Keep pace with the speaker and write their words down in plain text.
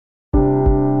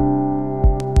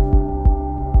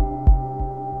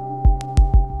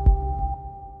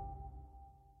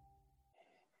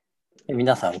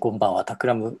皆さんこんばんは。タク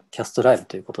ラムキャストライブ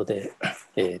ということで、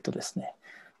ですね、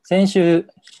先週、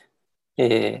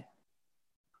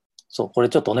そう、これ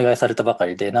ちょっとお願いされたばか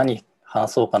りで何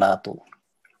話そうかなと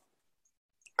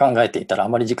考えていたらあ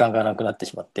まり時間がなくなって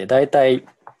しまって、だいたい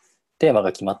テーマ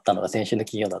が決まったのが先週の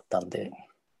金曜だったんで、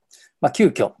急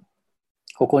遽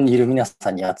ここにいる皆さ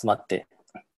んに集まって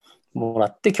もら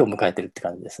って今日迎えてるって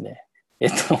感じですね。ち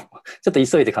ょっと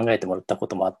急いで考えてもらったこ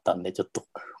ともあったんで、ちょっと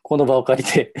この場を借り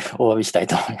てお詫びしたい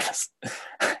と思います。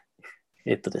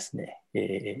ですね、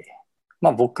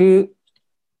僕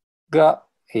が、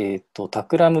タ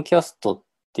クラムキャストっ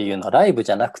ていうのはライブ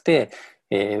じゃなくて、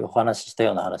お話しした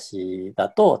ような話だ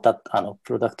と、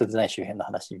プロダクトデザイン周辺の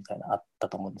話みたいなのあった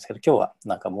と思うんですけど、今日は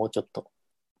なんかもうちょっと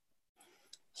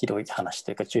広い話と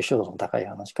いうか、抽象度の高い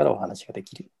話からお話がで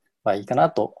きればいいか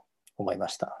なと思いま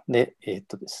した。で、で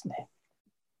すね、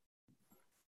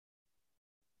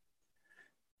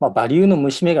バリューの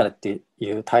虫眼鏡ってい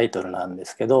うタイトルなんで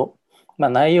すけど、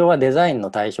内容はデザイン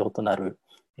の対象となる、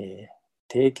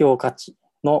提供価値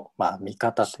の、見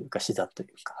方というか視座とい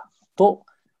うかと、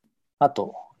あ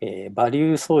と、バ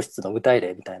リュー創出の具体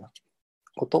例みたいな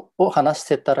ことを話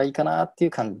せたらいいかなってい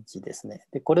う感じですね。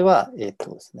で、これは、で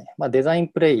すね、デザイン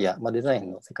プレイヤー、デザイ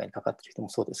ンの世界にかかっている人も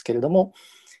そうですけれども、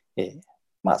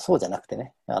そうじゃなくて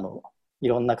ね、い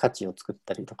ろんな価値を作っ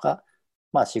たりとか、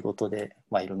仕事で、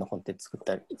いろんなコンテンツ作っ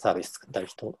たり、サービス作ったり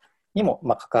人にも、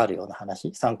関わるような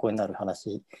話、参考になる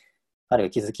話、あるいは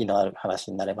気づきのある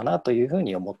話になればなというふう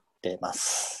に思ってま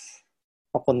す。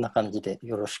こんな感じで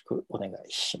よろしくお願い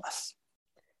します。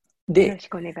で、よろし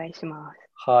くお願いします。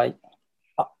はい。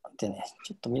でね、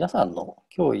ちょっと皆さんの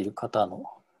今日いる方の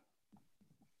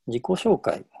自己紹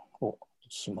介を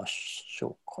しましょ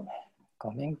うかね。画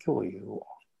面共有を。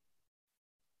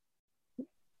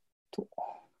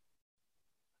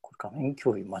これ画面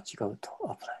共有間違うと危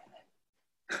ないね。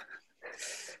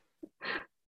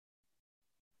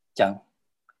じゃん。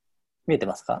見えて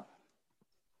ますか？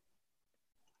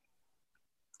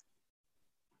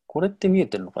これって見え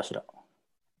てるのかしら？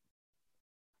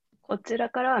こちら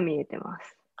からは見えてま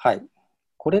す。はい。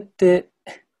これって、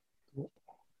見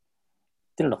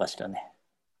てるのかしらね。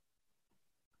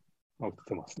映っ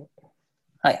てますね。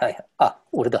はいはい。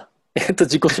俺だ。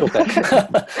自己紹介。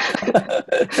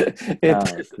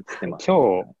今日、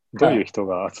どういう人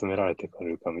が集められてく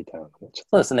るかみたいなのもちょっと、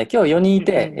そうですね。今日4人い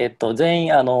て、全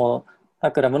員、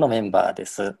タクラムのメンバーで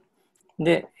す。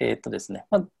で、ですね。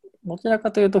どちら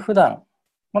かというと、普段、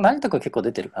成田君結構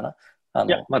出てるかな。い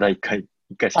や、まだ1回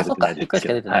しか出てないですけど。1回し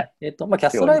か出てない。キャ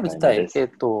ストライブ自体、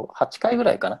8回ぐ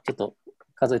らいかな。ちょっと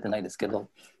数えてないですけど、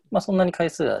そんなに回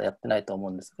数はやってないと思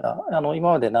うんですが、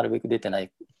今までなるべく出てな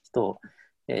い人を、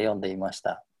読んでいまし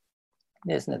た。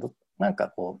でですね、なんか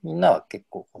こう、みんなは結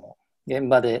構この現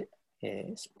場で、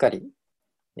しっかり、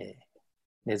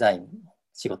デザイン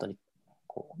仕事に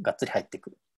こうがっつり入ってい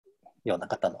くような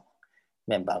方の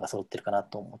メンバーが揃ってるかな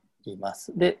と思いま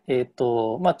す。で、ち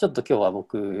ょっと今日は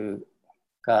僕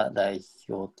が代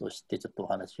表としてちょっとお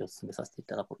話を進めさせてい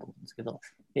ただこうと思うんですけど、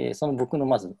その僕の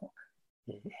まずの、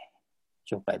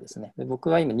紹介ですね。で、僕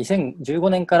は今2015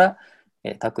年から、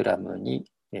タクラム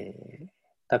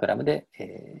で、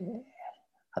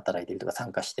働いているとか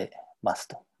参加してます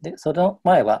と。で、その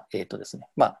前は、ですね、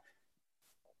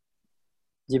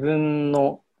自分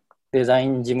のデザイ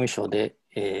ン事務所で、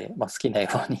好きなよ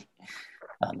うに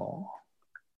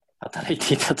働い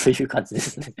ていたという感じで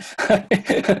すね。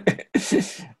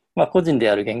個人で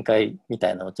やる限界みた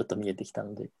いなのがちょっと見えてきた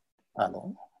ので、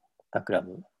タクラ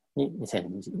ムに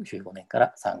2015年か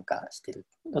ら参加している。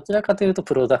どちらかというと、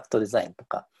プロダクトデザインと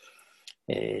か、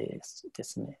で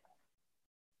すね、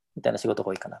みたいな仕事が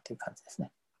多いかなという感じです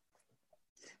ね。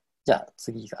じゃあ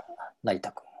次が成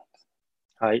田君。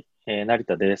はい、成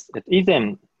田です。以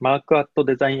前、マークアット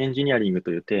デザインエンジニアリング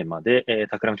というテーマで、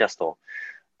タクラムキャスト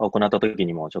を行った時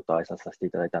にもちょっと挨拶させて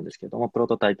いただいたんですけれども、プロ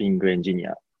トタイピングエンジニ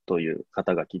アという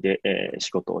肩書きで、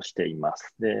仕事をしていま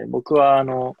す。で、僕は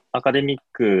アカデミッ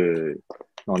ク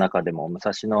の中でも武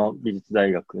蔵野美術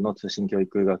大学の通信教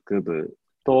育学部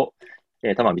と、多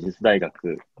摩美術大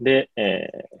学で、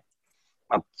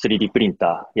3D プリン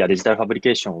ターやデジタルファブリ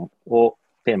ケーションを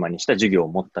テーマにした授業を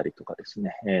持ったりとかです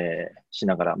ね、し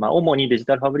ながら、主にデジ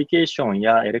タルファブリケーション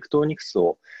やエレクトロニクス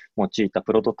を用いた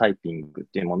プロトタイピングっ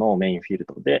ていうものをメインフィール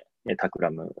ドで、タクラ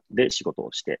ムで仕事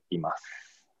をしていま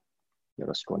す。よ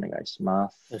ろしくお願いしま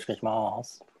す。よろしくお願いしま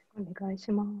す。お願い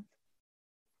します。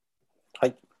は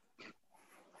い。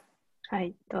は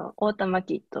い、大田真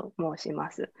希と申しま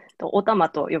す。おたま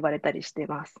と呼ばれたりして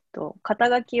ます。肩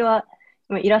書きは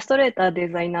イラストレーター、デ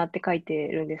ザイナーって書いて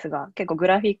るんですが、結構グ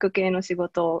ラフィック系の仕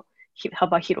事を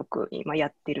幅広く今や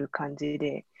ってる感じ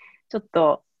で、ちょっ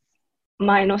と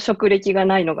前の職歴が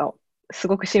ないのがす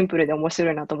ごくシンプルで面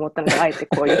白いなと思ったので、あえて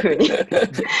こういうふうに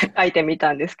書いてみ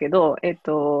たんですけど、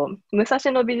武蔵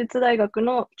野美術大学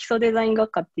の基礎デザイン学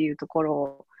科っていうところ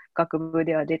を学部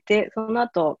では出て、その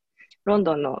後、ロン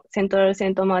ドンのセントラル・セ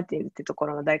ント・マーティンっていうとこ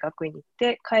ろの大学院に行っ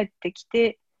て、帰ってき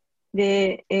て、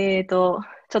で、ちょ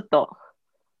っと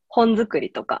本作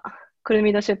りとか、くる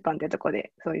みど出版っていうところ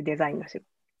でそういうデザインの仕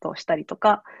事をしたりと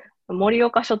か、盛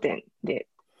岡書店で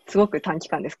すごく短期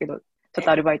間ですけど、ちょっ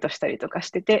とアルバイトしたりとか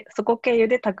してて、そこ経由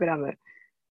でタクラム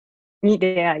に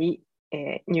出会い、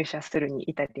入社するに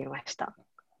至りました。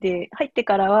で、入って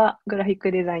からはグラフィッ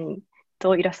クデザイン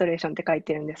とイラストレーションって書い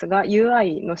てるんですが、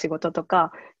UI の仕事と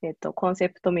か、コンセ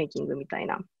プトメイキングみたい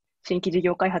な、新規事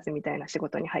業開発みたいな仕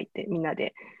事に入ってみんな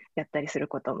でやったりする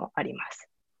こともあります。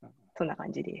そんな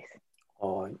感じです。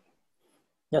はい。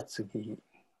じゃあ次、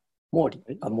毛利、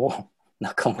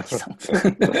中森さん。毛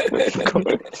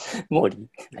利。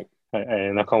はい。は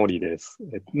い、中森です。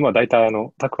大体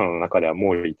タクラの中では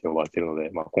毛利って呼ばれているので、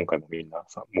今回もみんな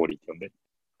さん毛利って呼んで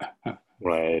も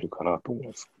らえるかなと思い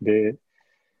ます。で、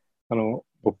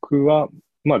僕は、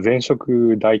前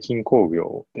職大金工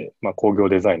業で、工業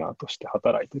デザイナーとして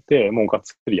働いてて、もうがっ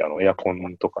つりエアコ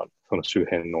ンとか、その周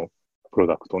辺のプロ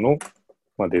ダクトの、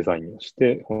デザインをし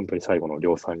て、本当に最後の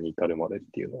量産に至るまでっ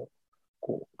ていうのを、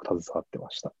携わってま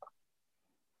した。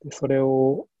でそれ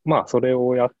を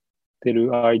やって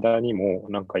る間にも、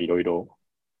いろいろ、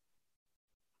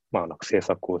制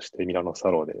作をしてミラノサ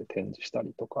ロで展示した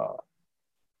りとか、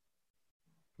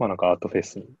アートフェ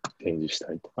スに展示し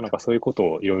たりとか、そういうこ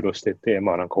とをいろいろしてて、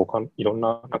いろん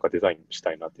なデザインし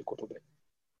たいなということで、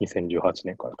2018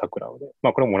年からタクラムで、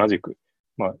これも同じく、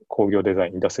工業デザ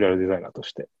イン、インダストリアルデザイナーと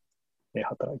して、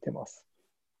働いてます。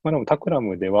でもタクラ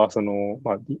ムでは、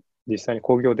実際に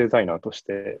工業デザイナーとし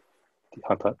て、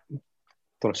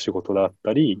その仕事だっ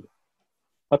たり、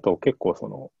あと結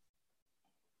構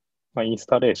インス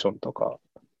タレーションとか、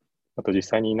あと実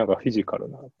際にフィジカル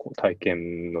な体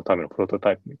験のためのプロト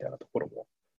タイプみたいなところも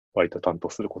割と担当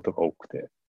することが多くて、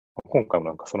今回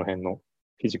もその辺のフ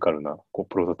ィジカルな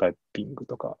プロトタイピング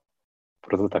とか、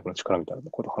プロトタイプの力みたいな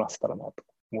ことを話せたらなと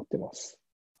思ってます。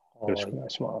よろしくお願い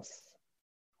します。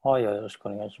はい、よろしくお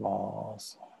願いしま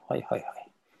す。はいはいは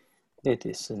い。で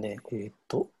ですね、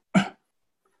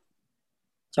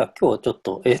じゃあ今日ちょっ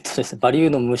と、ですね、バリュー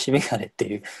の虫眼鏡って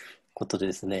いうことで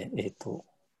ですね、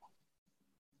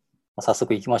早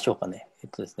速いきましょうかね。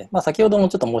ですね、先ほども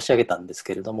ちょっと申し上げたんです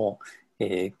けれども、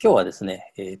今日はです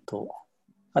ね、デ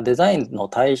ザインの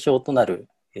対象となる、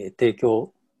提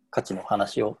供価値の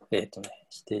話を、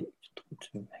して、ちょっ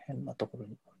と変なところ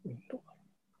に、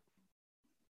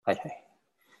はいはい、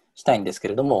したいんですけ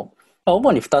れども、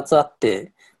主に2つあっ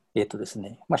て、です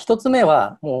ね、1つ目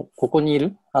は、もうここにい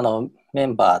るメ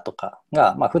ンバーとか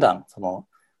が、普段も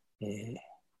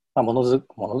の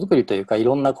づくりというか、い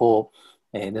ろんな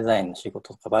デザインの仕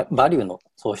事とか、バリューの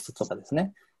創出とかです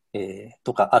ね、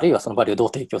とか、あるいはそのバリューをどう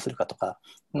提供するかとか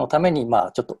のために、ちょ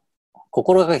っと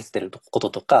心がけてること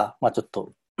とか、ちょっ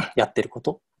とやってるこ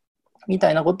とみ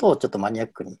たいなことをちょっとマニアッ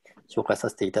クに紹介さ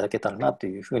せていただけたらなと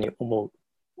いうふうに思う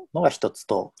のが一つ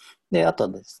と、で、あ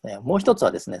とですね、もう一つ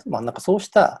はですね、そうし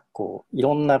たい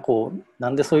ろんなな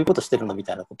んでそういうことしてるのみ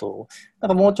たいなことを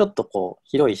もうちょっと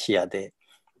広い視野で、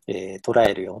捉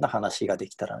えるような話がで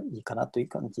きたらいいかなという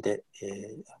感じで、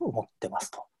思ってま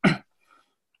すと。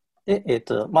で、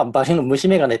バリューの虫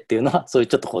眼鏡っていうのは、そういう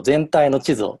ちょっと全体の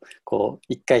地図を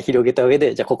一回広げた上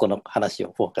で、じゃあここの話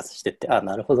をフォーカスしてって、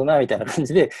なるほどなみたいな感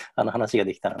じで話が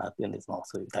できたらなっていうんです、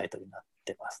そういうタイトルになっ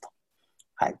てますと。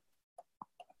はい。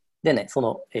でね、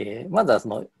まず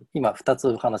は今2つ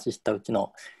お話ししたうち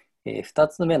の、2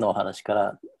つ目のお話か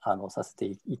らさせて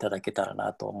いただけたら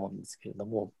なと思うんですけれど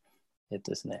も、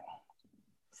ですね、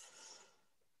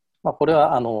これ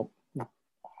は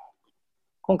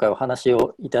今回お話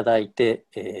をいただいて、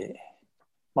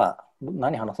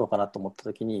何話そうかなと思った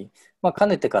ときに、か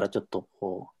ねてからちょっと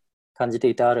感じて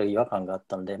いたある違和感があっ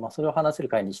たので、それを話せる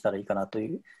会にしたらいいかなと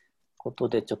いうこと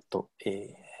で、ちょっと、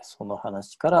その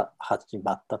話から始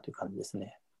まったという感じです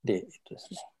ね。で、です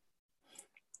ね、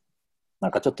ちょ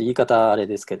っと言い方あれ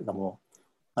ですけれども、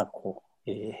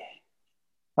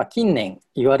近年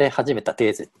言われ始めたテ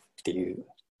ーゼっていう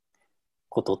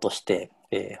こととして、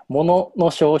物の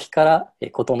消費から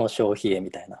ことの消費へみ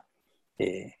たいな、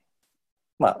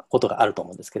ことがあると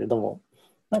思うんですけれども、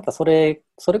それ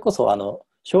こそ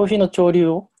消費の潮流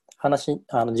を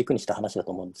軸にした話だ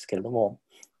と思うんですけれども、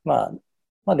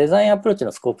デザインアプローチ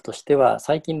のスコープとしては、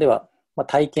最近では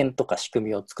体験とか仕組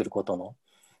みを作ることの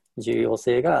重要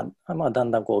性が、だん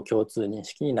だん共通認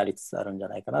識になりつつあるんじゃ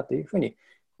ないかなというふうに、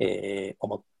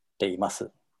思っていま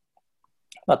す。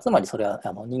まあ、つまりそれは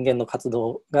人間の活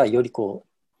動がよりこ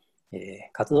う、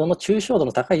活動の抽象度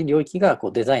の高い領域がこ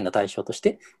うデザインの対象とし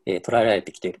て、捉えられ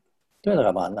てきているというの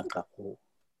が、まあ、なんかこ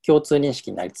う共通認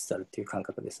識になりつつあるという感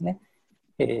覚ですね。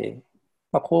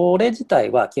まあ、これ自体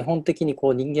は基本的にこ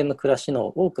う人間の暮らしの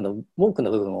多くの部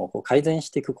分をこう改善し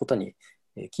ていくことに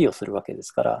寄与するわけで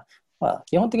すから、まあ、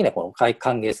基本的にはこの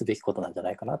歓迎すべきことなんじゃ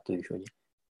ないかなというふうに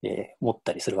思っ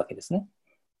たりするわけですね。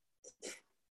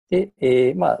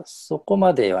で、まあ、そこ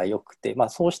まではよくて、まあ、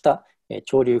そうした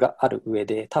潮流がある上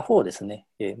で、他方ですね、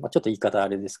まあ、ちょっと言い方あ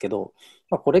れですけど、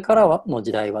まあ、これからの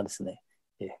時代はですね、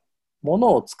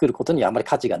物を作ることにはあまり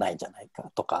価値がないんじゃないか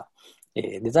とか、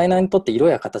デザイナーにとって色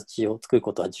や形を作る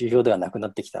ことは重要ではなくな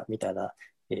ってきたみたいな、ま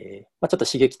あ、ちょっと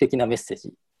刺激的なメッセー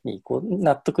ジにこう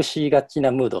納得しがちな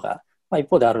ムードが、まあ、一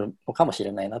方であるのかもし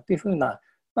れないなというふうな、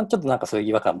まあ、ちょっとなんかそういう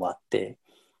違和感もあって、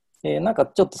なんか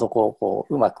ちょっとそこをこ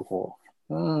ううまくこ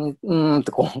うっ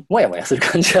てこうもやもやする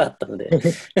感じがあったので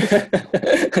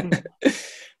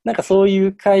なんかそうい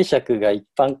う解釈が一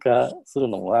般化する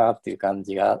のもなっていう感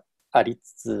じがあり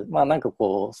つつ、まあなんか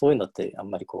こうそういうのってあん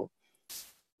まりこう、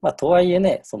まあとはいえ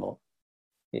ね、その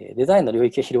デザインの領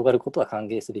域が広がることは歓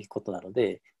迎すべきことなの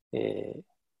で、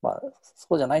まあそ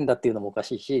うじゃないんだっていうのもおか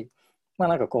しいし、まあ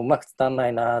なんかこううまく伝わらな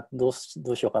いな、どうし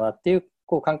ようかなっていう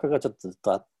こう感覚がちょっとずっ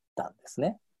とあったんです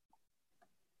ね。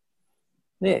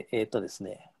で、です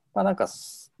ね、まあなんか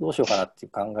どうしようかなってい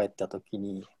う考えたとき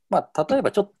に、まあ例え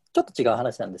ばちょっと違う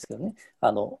話なんですけどね、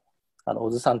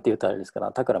小津さんっていうとあれですか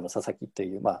ら、タクラム佐々木と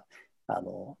いう、まあ、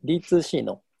D2C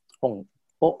の本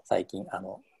を最近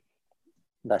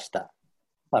出した、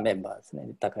まあ、メンバーですね、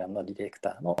タクラムのディレク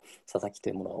ターの佐々木と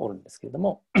いうものがおるんですけれど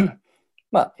も、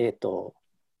まあ、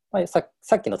まあ、さ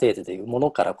っきのテーゼでいうも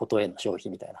のからことへの消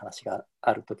費みたいな話が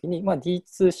あるときに、まあ、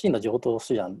D2C の常套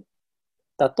手段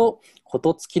だと、こ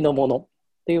と付きのものっ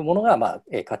ていうものが、まあ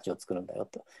価値を作るんだよ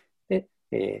と。で、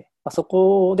まあ、そ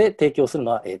こで提供する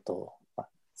のは、まあ、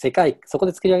そこ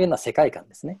で作り上げるのは世界観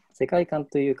ですね。世界観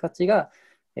という価値が、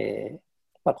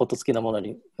まあ、こと付きのもの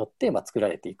によって、まあ、作ら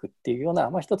れていくっていうような、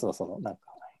まあ、一つのそのなんか、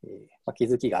まあ、気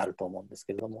づきがあると思うんです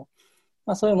けれども、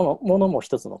まあ、そういうものも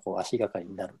一つのこう足がかり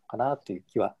になるのかなという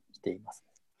気はしています。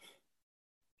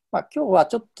まあ、今日は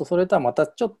ちょっとそれとはまた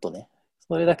ちょっとね、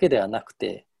それだけではなく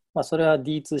て、まあ、それは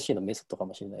D2C のメソッドか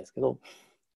もしれないですけど、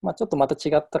まあ、ちょっとまた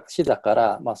違った節だか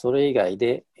ら、まあ、それ以外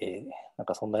で、なん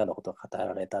かそんなようなことが語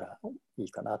られたらいい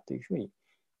かなというふうに、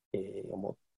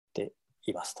思って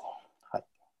いますと。はい。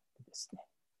ですね。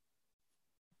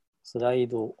スライ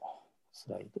ド。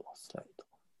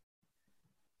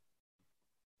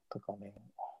画面。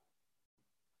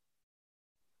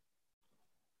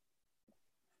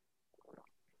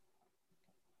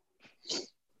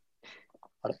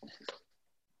あれ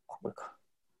これか。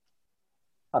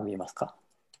見えますか？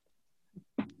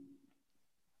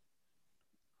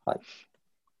はい。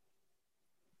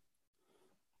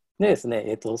でです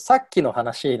ね、さっきの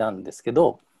話なんですけ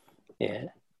ど、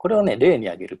これをね、例に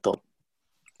挙げると、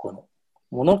この、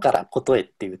物からことへっ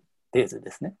ていうテーゼ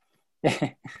ですね。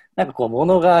なんかこう、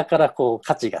物側からこう、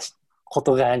価値がこ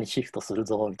と側にシフトする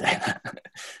ぞ、みたいな。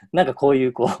なんかこうい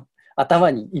う、こう、頭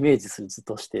にイメージする図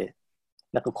として、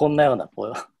なんかこんなような、こ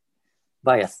う、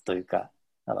バイアスというか、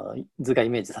図がイ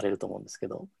メージされると思うんですけ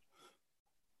ど、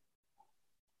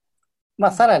ま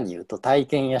あ、さらに言うと体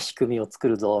験や仕組みを作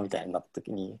るぞみたいになったと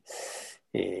きに、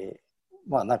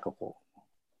まあなんかこう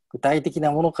具体的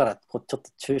なものからこうちょっと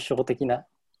抽象的な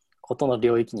ことの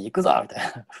領域に行くぞみたい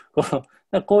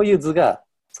なこういう図が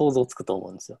想像つくと思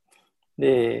うんですよ。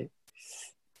で、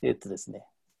ですね、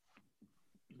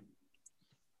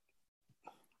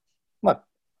ま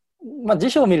あ辞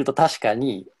書を見ると確か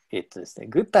にですね、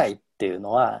具体っていう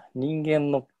のは人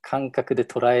間の感覚で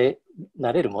捉え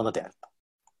られるものであると。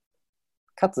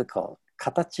かつこう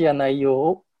形や内容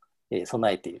を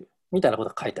備えているみたいなこと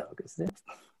が書いてあるわけですね。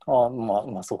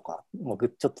まあそうか。もう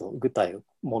ちょっと具体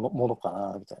ものか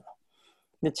なみたいな。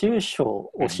で、抽象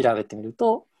を調べてみる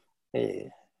と、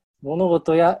物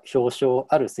事や表象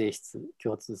ある性質、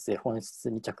共通性、本質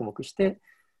に着目して、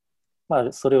ま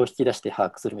あ、それを引き出して把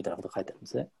握するみたいなことが書いてあるんで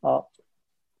すね。ま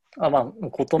あ、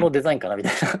ことのデザインかなみた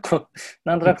いな、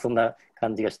なんとなくそんな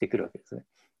感じがしてくるわけですね。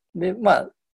で、ま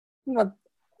あ、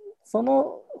そ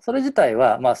れ自体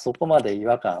は、まあ、そこまで違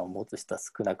和感を持つ人は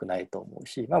少なくないと思う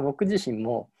し、まあ、僕自身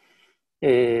も、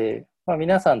まあ、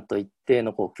皆さんと一定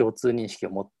のこう共通認識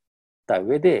を持った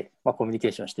上で、まあ、コミュニケ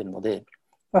ーションしているので、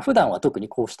まあ、普段は特に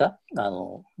こうしたなんて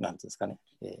いうんですかね、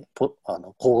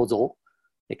構造、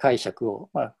解釈を、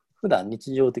まあ、普段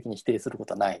日常的に否定するこ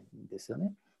とはないんですよ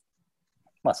ね。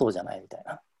まあそうじゃないみたい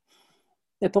な。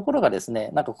でところがですね、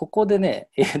なんかここでね、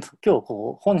今日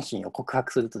こう本心を告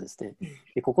白するとですね、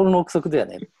心の奥底では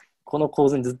ね、この構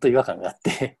図にずっと違和感があっ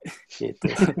て例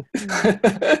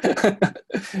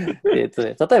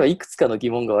えばいくつかの疑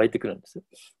問が湧いてくるんですよ。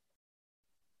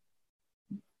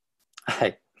は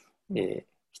い。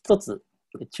一つ、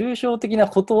抽象的な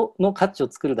ことの価値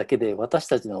を作るだけで私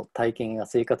たちの体験や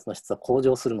生活の質は向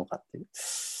上するのかっていう。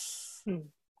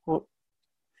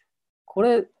こ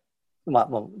れ、まあ、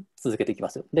続けていきま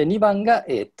すよ。で、2番が、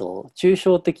抽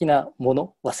象的なも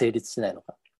のは成立しないの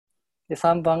か。で、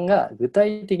3番が具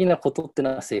体的なことって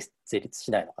のは成立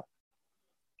しないのか。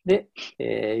で、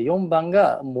4番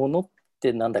がものっ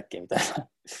てなんだっけみたいな。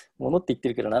ものって言って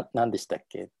るけど何でしたっ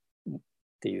けっ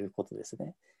ていうことです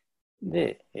ね。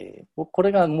で、こ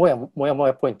れがもやも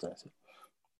やポイントなんですよ。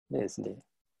でですね、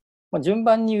順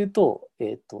番に言うと、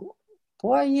と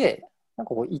はいえ、なん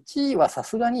かこう1位はさ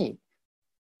すがに、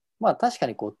確か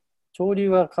にこう潮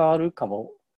流は変わるか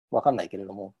もわかんないけれ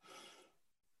ども、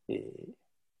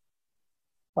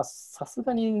さす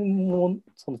がにもう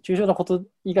その抽象なこと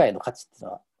以外の価値っていう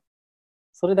のは、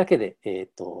それだけで、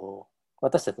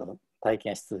私たちの体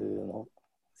験質の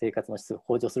生活の質が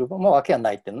向上するわけは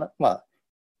ないっていうのは、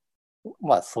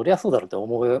そりゃそうだろうと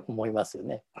思いますよ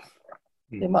ね。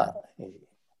で、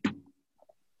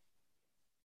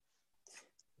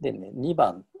でね、2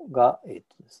番が、で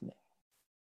すね、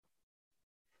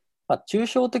抽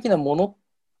象的なものっ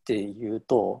ていう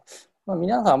と、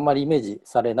皆さんあんまりイメージ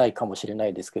されないかもしれな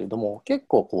いですけれども、結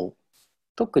構こう、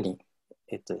特に、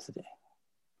ですね、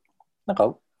なん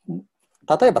か、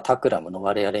例えばタクラムの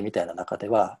我々みたいな中で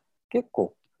は、結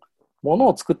構、もの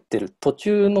を作ってる途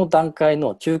中の段階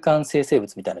の中間生成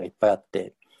物みたいなのがいっぱいあっ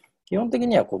て、基本的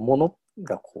にはこう、もの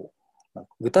がこう、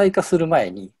具体化する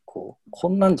前に、こ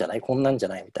んなんじゃないこんなんじゃ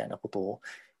ないみたいなことを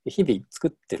日々作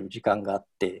ってる時間があっ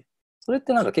て、それっ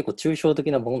てなんか結構抽象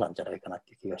的なものなんじゃないかなっ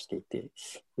ていう気がしていて、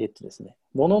ですね、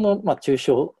ものの、抽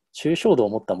象度を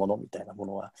持ったものみたいなも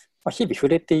のは、日々触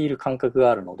れている感覚が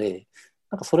あるので、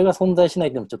なんかそれが存在しな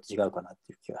いでもちょっと違うかなっ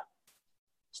ていう気が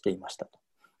していましたと。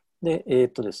で、で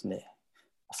すね、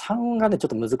3がね、ちょっ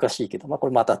と難しいけど、こ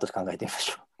れまた後で考えてみま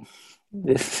しょう。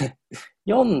でですね、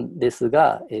4です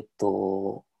が、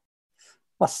こ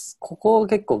こ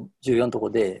結構重要なとこ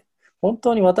ろで、本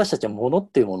当に私たちはものっ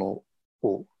ていうもの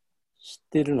を知っ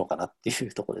てるのかなってい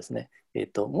うところですね。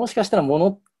もしかしたらもの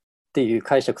っていう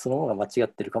解釈そのものが間違っ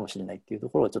てるかもしれないっていうと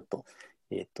ころをちょっと、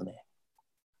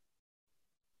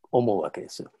思うわけで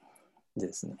すよ。で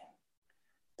ですね。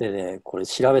でね、これ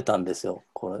調べたんですよ。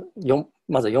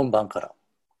まず4番から。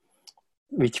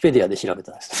ウィキペディアで調べ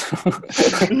たんです。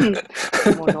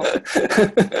も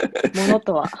の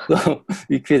とは。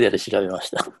ウィキペディアで調べま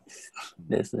した。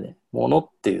でですね、ものっ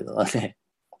ていうのはね、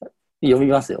読み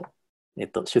ますよ。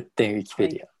出典ウィキペ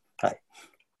ディア。はい。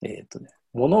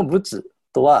物物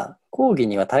とは、講義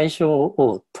には対象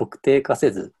を特定化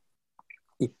せず、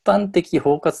一般的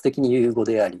包括的に有語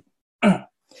であり、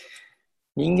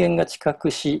人間が知覚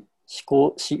し、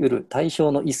思考し得る対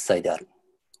象の一切である。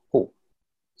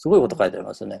すごいこと書いてあり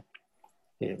ますよね。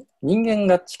人間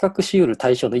が知覚し得る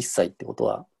対象の一切ってこと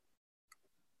は、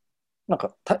なん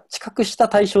か知覚した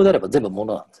対象であれば全部も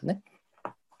のなんですよね。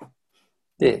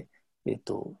で、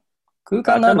空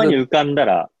間のある頭に浮かんだ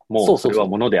ら、もうそれは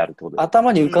ものであるってことです。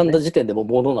頭に浮かんだ時点でも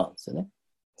ものなんですよね。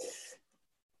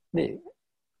で、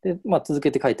続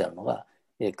けて書いてあるのが、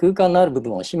空間のある部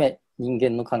分を占め、人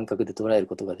間の感覚で捉える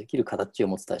ことができる形を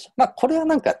持つ対象。これは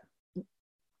なんか、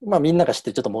みんなが知っ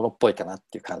てるちょっとものっぽいかなっ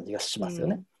ていう感じがしますよ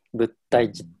ね。物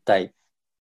体、実体、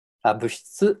物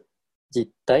質、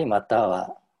実体、また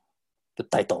は物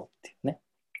体とっていうね。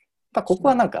ここ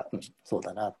はなんか、そう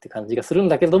だなって感じがするん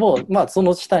だけれども、そ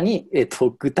の下に、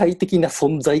具体的な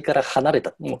存在から離れ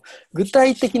た。もう具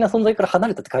体的な存在から離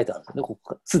れたって書いてあるんですよね、こ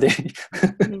こすでに。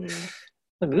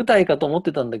具体かと思っ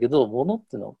てたんだけど、ものっ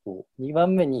ていうのは2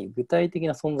番目に具体的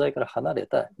な存在から離れ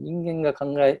た人間が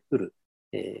考えうる、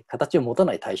形を持た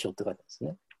ない対象って書いてあるんです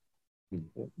ね。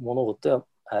物事や、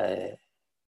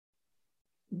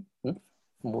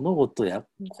物事や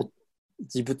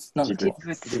事物なんだけど、言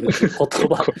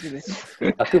葉、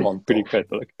学問と。振り返っ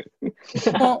ただ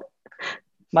け。この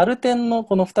丸点の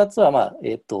この2つは、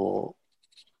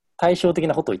対照的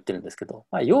なことを言ってるんですけど、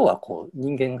要は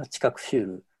人間が知覚し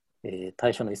得る、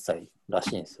対象の一切ら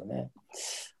しいんですよね。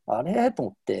あれと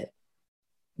思って、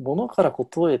物から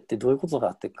例えってどういうことか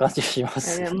って感じしま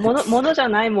すよね。ものじゃ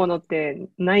ないものって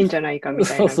ないんじゃないかみ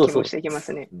たいな気もしてきま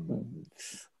すね。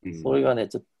それがね、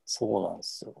ちょっとそうなんで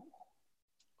すよ。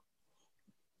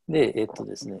で、で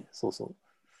すね、そうそ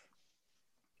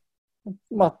う。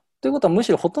ということはむ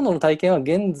しろほとんどの体験は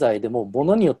現在でも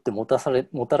物によってもた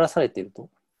らされていると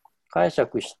解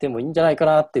釈してもいいんじゃないか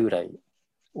なっていうぐらい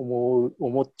思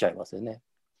っちゃいますよね。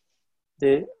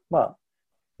で、まあ、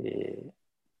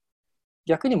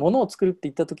逆に物を作るって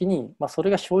言ったときに、そ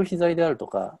れが消費財であると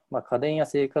か、家電や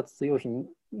生活用品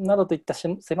などといった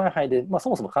狭い範囲で、そ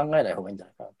もそも考えない方がいいんじゃ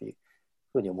ないかなという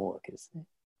ふうに思うわけですね。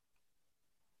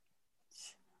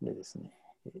でですね。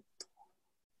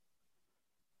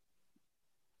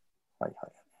はいは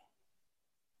い。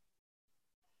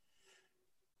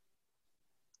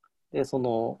で、い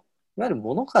わゆる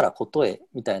物からことへ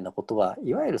みたいなことは、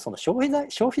いわゆるその消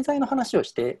費財の話を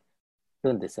して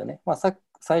るんですよね。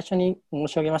最初に申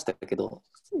し上げましたけど、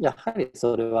やはり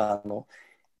それは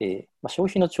消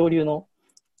費の潮流の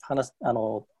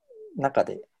中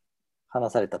で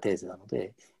話されたテーゼなの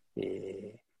で、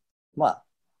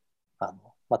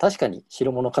確かに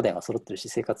白物家電は揃ってるし、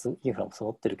生活インフラも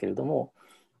揃ってるけれども、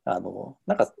なん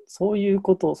かそういう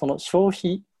こと、その消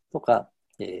費とか、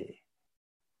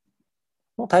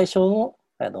の対象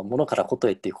のものからこと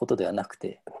へっていうことではなく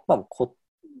て、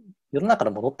世の中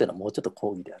のものっていうのはもうちょっと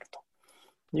広義であると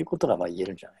いうことが言え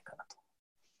るんじゃないかなと。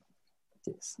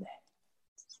でですね。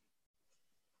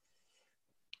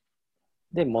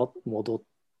で、戻っ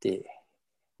て、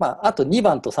あと2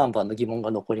番と3番の疑問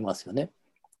が残りますよね。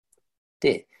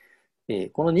で、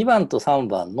この2番と3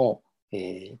番の、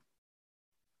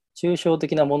抽象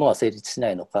的なものは成立し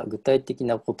ないのか、具体的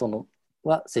なこと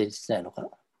は成立しないのか。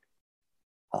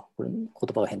これ言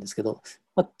葉が変ですけど、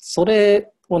そ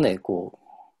れをね、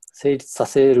成立さ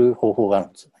せる方法がある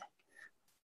んですよね。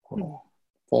この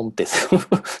ポンって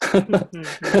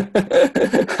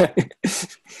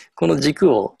この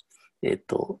軸を、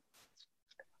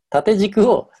縦軸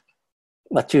を、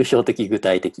抽象的具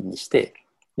体的にして、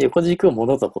横軸を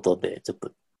物とことでちょっ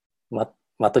と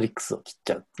マトリックスを切っ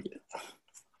ちゃうっていう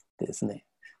でですね。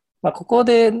ここ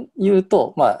で言う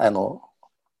と、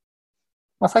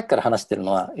さっきから話してる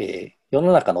のは、世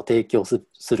の中の提供す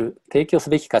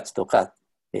べき価値とか、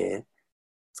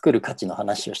作る価値の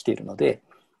話をしているので、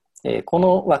こ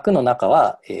の枠の中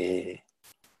は、提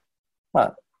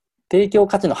供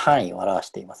価値の範囲を表し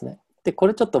ていますね。で、こ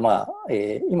れちょっと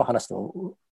今話して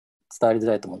も伝わりづ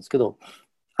らいと思うんですけど、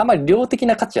あまり量的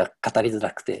な価値は語りづ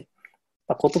らくて、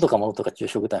こととかものとか抽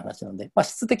象具体の話なので、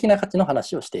質的な価値の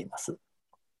話をしています。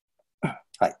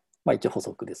はい。一応補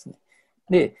足ですね。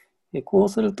で、こう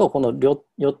すると、この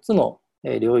4つの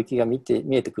領域が見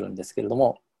えてくるんですけれど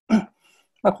も、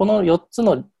この4つ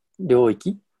の領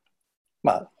域、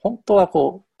本当は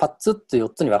パッツッと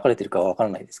4つに分かれているかは分から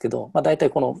ないですけど、大体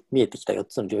この見えてきた4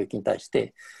つの領域に対し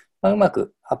て、うま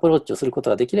くアプローチをすること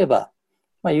ができれば、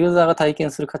ユーザーが体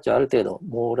験する価値をある程度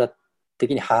網羅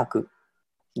的に把握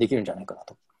できるんじゃないかな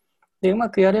と。で、うま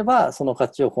くやれば、その価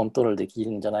値をコントロールでき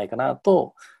るんじゃないかな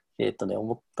と、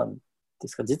思ったんで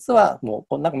すが、実はも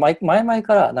う、なんか前々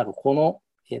から、なんかこの、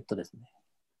ですね、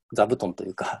座布団とい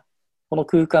うか、この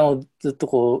空間をずっ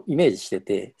とイメージして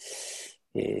て、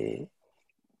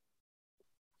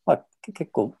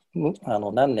結構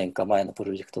何年か前のプ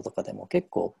ロジェクトとかでも結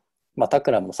構、タ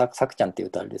クラムのさくちゃんっていう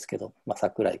とあれですけど、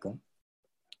桜井くん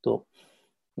と、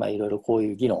いろいろこう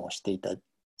いう議論をしていた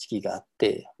時期があっ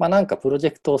て、なんかプロジ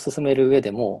ェクトを進める上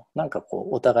でも、なんか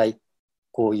お互い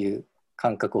こういう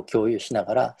感覚を共有しな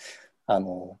がら、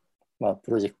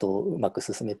プロジェクトをうまく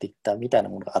進めていったみたいな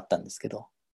ものがあったんですけど、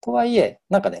とはいえ、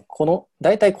なんかね、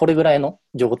大体これぐらいの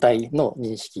状態の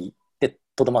認識で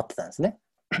とどまってたんですね。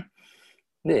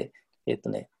で、今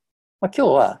日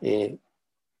は、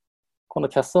この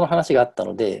キャストの話があった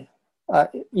ので、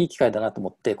いい機会だなと思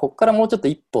って、ここからもうちょっと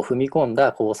一歩踏み込ん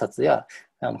だ考察や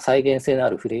再現性のあ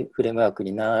るフレームワーク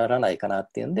にならないかな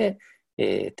っていうんで、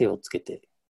手をつけて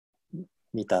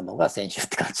みたのが先週っ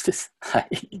て感じです。はい。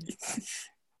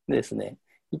でですね、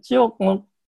一応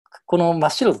この真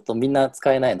っ白だとみんな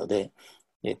使えないので、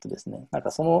ですね、なん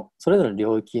かそれぞれの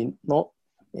領域の、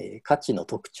価値の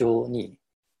特徴に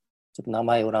ちょっと名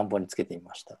前を乱暴につけてみ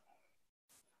ました。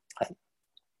はい。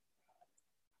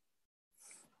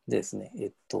ですね、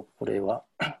これは、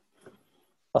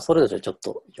それぞれちょっ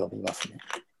と読みますね。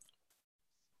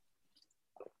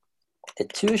で、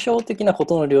抽象的なこ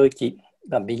との領域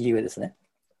が右上ですね。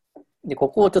で、こ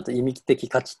こをちょっと意味的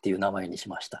価値っていう名前にし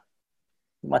ました。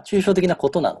抽象的なこ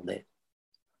となので、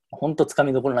本当つか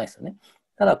みどころないですよね。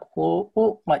ただ、ここ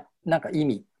を、なんか意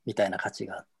味みたいな価値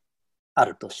があ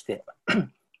るとして、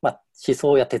思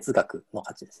想や哲学の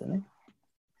価値ですよね。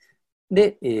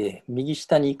で、右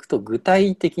下に行くと具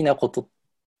体的なこと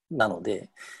なので、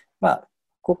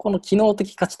ここの機能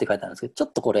的価値って書いてあるんですけど、ちょ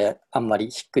っとこれあんまり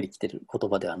しっくりきてる言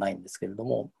葉ではないんですけれど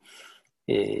も、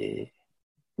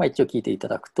まあ、一応聞いていた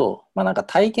だくと、まあ、なんか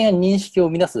体験や認識を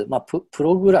生み出す、まあ、プ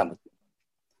ログラム、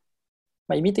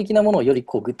まあ、意味的なものをより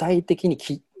こう具体的に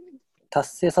達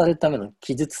成されるための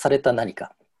記述された何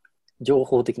か、情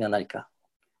報的な何か、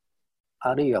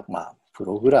あるいはまあプ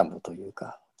ログラムという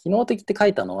か、機能的って書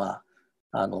いたのは、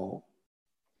こ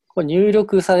れ入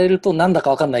力されるとなんだ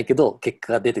か分かんないけど結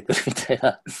果が出てくるみたい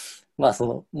なまあ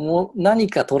もう何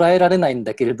か捉えられないん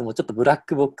だけれどもちょっとブラッ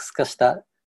クボックス化した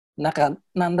中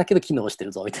なんだけど機能して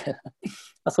るぞみたいなま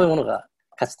あそういうものが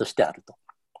価値としてあると。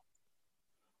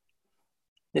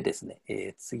でですね、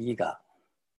次が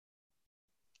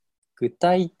具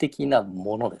体的な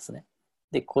ものですね。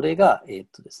で、これが、で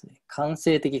すね、感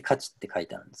性的価値って書い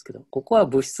てあるんですけど、ここは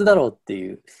物質だろうって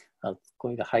いうこ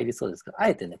れが入りそうですから、あ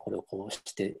えてね、これをこう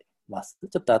してます。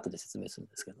ちょっと後で説明するん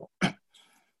ですけど、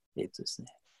ですね、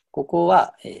ここ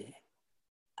は、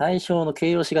対象の形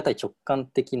容しがたい直感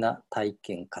的な体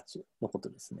験価値のこと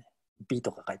ですね。美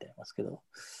とか書いてありますけど、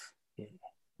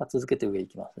まあ、続けて上行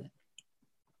きますね。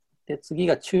で、次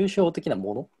が抽象的な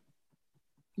もの。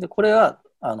で、これは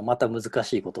また難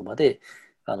しい言葉で、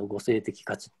語性的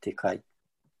価値って書い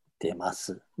てま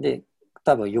す。で、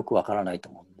多分よくわからないと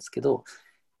思うんですけど、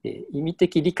意味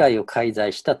的理解を介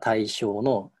在した対象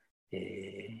の、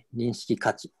認識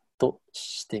価値と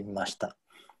してみました。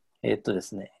で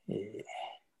すね、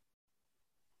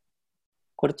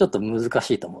これちょっと難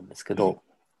しいと思うんですけど、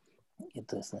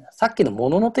ですね、さっきのも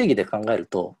のの定義で考える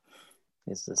と、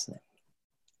ですね、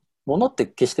ものって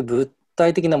決して物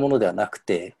体的なものではなく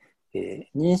て、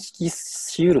認識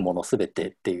し得るものすべて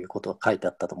っていうことが書いて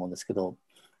あったと思うんですけど、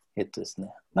です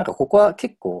ね、なんかここは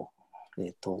結構、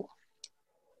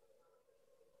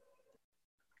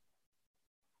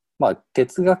まあ、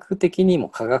哲学的にも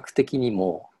科学的に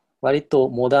も割と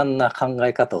モダンな考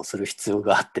え方をする必要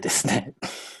があってですね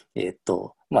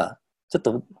まあちょっ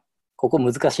とここ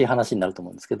難しい話になると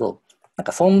思うんですけど、なん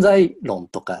か存在論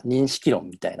とか認識論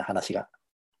みたいな話が、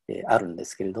あるんで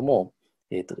すけれども、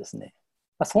ですね、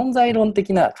まあ、存在論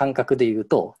的な感覚で言う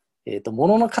と、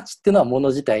物の価値っていうのは物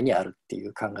自体にあるってい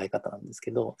う考え方なんです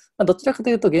けど、まあ、どちらかと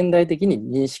いうと現代的に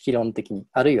認識論的に、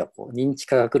あるいはこう認知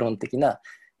科学論的な、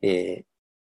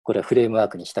これはフレームワー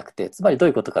クにしたくて、つまりどう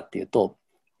いうことかっていうと、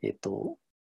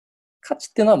価値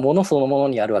っていうのは物そのもの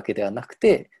にあるわけではなく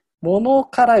て、物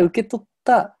から受け取っ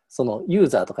たそのユー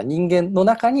ザーとか人間の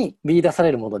中に見出さ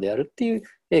れるものであるっていう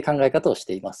考え方をし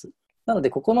ています。なので、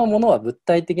ここのものは物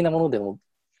体的なものでも、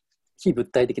非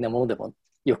物体的なものでも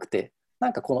よくて、な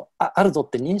んかこの あるぞっ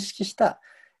て認識した、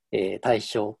対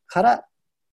象から、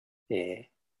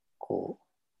こう、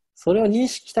それを認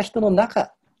識した人の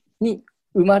中に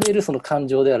生まれるその感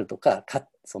情であるとか、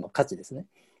その価値ですね。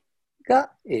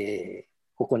が、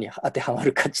ここに当てはま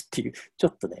る価値っていう、ちょ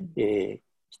っとね、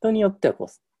人によってはこう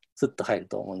スッと入る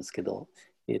と思うんですけど、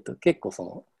結構そ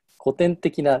の古典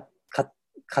的な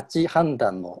価値判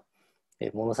断の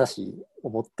物差し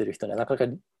を持ってる人にはなかな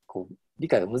かこう理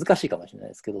解が難しいかもしれない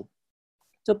ですけど、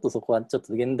ちょっとそこはちょっ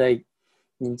と現代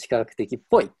認知科学的っ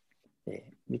ぽい、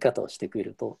見方をしてくれ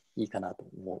るといいかなと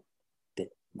思っ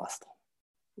てますと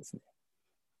ですね。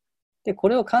で、こ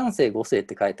れを感性五性っ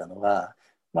て書いたのが、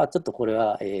まあちょっとこれ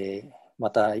は、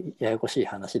またややこしい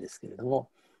話ですけれど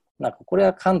も、なんかこれ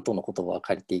はカントの言葉を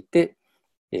借りていて、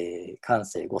感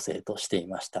性五性としてい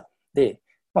ました。で、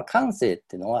まあ、感性っ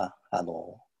ていうのは、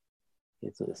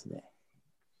ですね、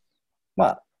ま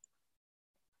あ、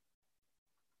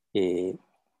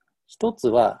一つ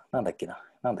は、なんだっけ、な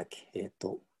んか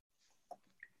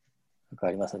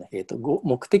ありますね。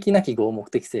目的なき合目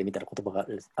的性みたいな言葉が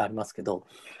ありますけど、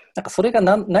なんかそれが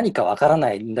何かわから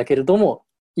ないんだけれども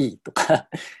いいとか、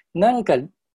なんか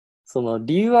その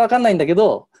理由はわかんないんだけ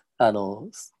ど、ち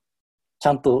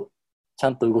ゃんと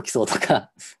動きそうと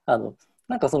か、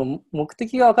なんかその目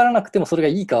的がわからなくてもそれが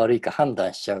いいか悪いか判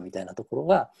断しちゃうみたいなところ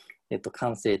が、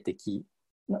感性的、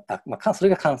それ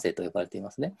が感性と呼ばれていま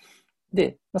すね。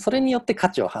で、それによって価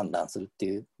値を判断するって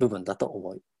いう部分だと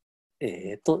思い、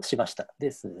しました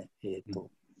ですね。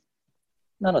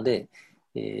なので、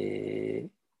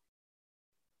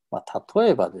まあ、例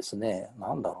えばですね、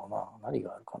なんだろうな、何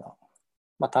があるかな。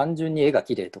まあ、単純に絵が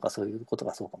綺麗とかそういうこと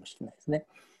がそうかもしれないですね。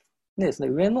でですね、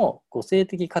上の個性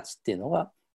的価値っていうの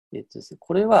は、ですね、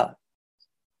これは、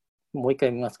もう一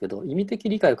回見ますけど、意味的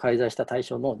理解を介在した対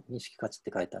象の認識価値っ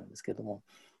て書いてあるんですけども、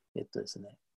です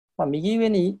ね、まあ、右上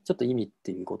にちょっと意味っ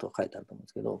ていうことが書いてあると思うんで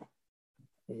すけど、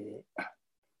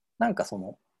なんかそ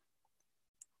の、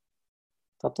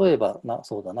例えば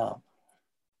そうだな、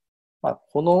まあ、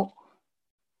この、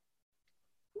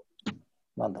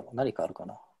なんだろう、何かあるか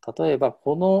な。例えば、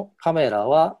このカメラ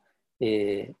は、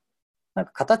なん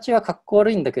か形はかっこ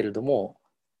悪いんだけれども、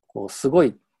こうすご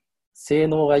い性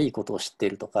能がいいことを知ってい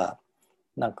るとか、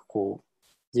なんかこう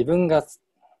自分が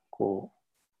こう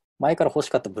前から欲し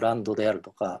かったブランドである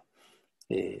とか、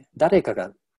誰か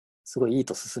がすごいいい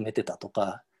と勧めてたと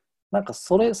か、なんか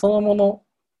それそのもの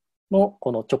の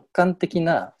この直感的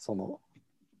なその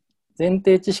前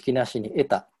提知識なしに得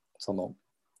たその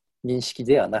認識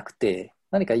ではなくて、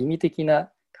何か意味的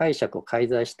な解釈を介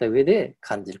在した上で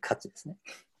感じる価値ですね。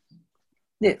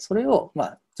で、それをま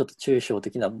あちょっと抽象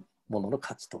的なものの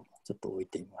価値とちょっと置い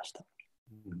てみました。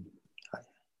はい、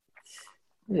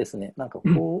でですね、なんか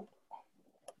こ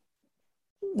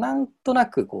う、なんとな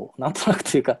く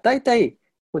というか、大体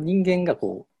こう人間が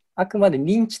こうあくまで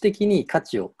認知的に価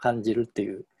値を感じるって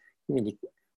いう意味に立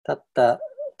った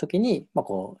ときに、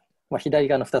左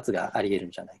側の2つがあり得る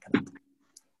んじゃないかなと。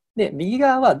で、右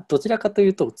側はどちらかとい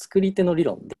うと作り手の理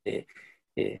論で、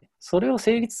それを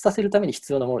成立させるために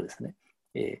必要なものですね。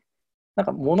なん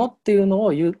か物っていうも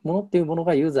の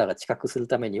がユーザーが知覚する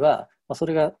ためには、そ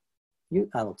れが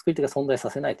作り手が存在さ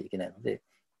せないといけないので、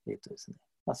ですね、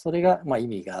それが意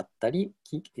味があったり、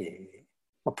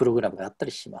プログラムがあった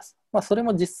りします。それ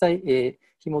も実際、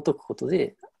紐解くこと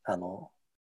で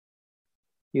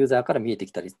ユーザーから見えて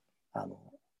きたり、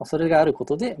それがあるこ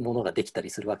とでものができたり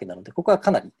するわけなので、ここは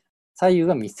かなり左右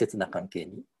が密接な関係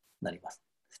になります。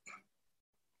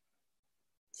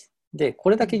で、こ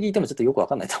れだけ聞いてもちょっとよくわ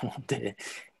かんないと思うんで、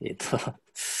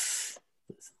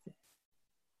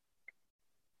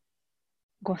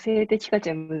互生的価値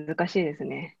は難しいです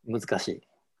ね。難しい。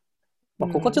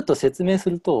ここちょっと説明す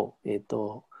ると、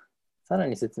さら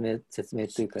に説明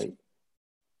というか、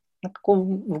なんかこ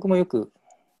う、僕もよく、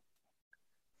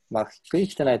生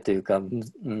きてないというか、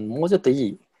もうちょっとい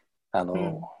い、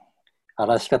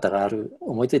表し方が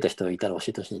思いついた人がいたら教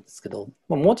えてほしいんですけど、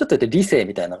もうちょっと言って理性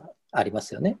みたいなのがありま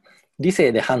すよね。理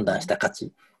性で判断した価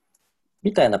値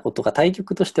みたいなことが対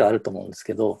極としてはあると思うんです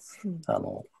けど、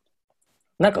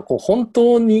なんかこう本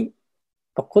当に、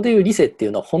ここでいう理性ってい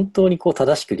うのは本当にこう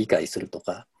正しく理解すると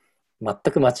か、全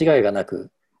く間違いがな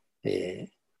く、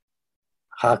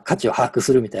価値を把握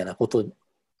するみたいなこと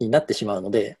になってしまう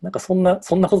ので、なんかそんなこ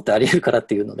とってあり得るからっ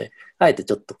ていうので、あえて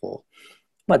ちょっとこ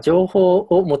う、情報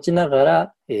を持ちなが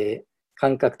ら、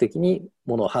感覚的に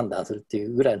ものを判断するってい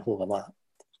うぐらいの方が、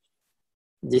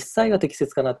実際は適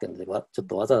切かなっていうので、ちょっ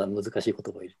とわざわざ難しい言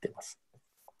葉を入れています。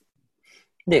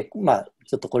で、ち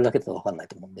ょっとこれだけだと分かんない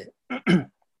と思うんで、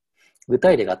具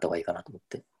体例があった方がいいかなと思っ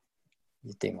て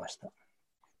言ってみました。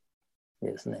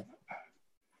でですね。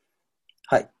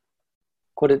はい。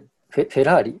これ、フェ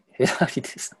ラーリで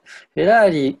す。フェラー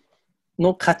リ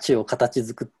の価値を形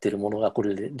作っているものがこ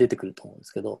れで出てくると思うんで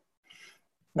すけど、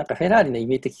なんかフェラーリの意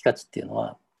味的価値っていうの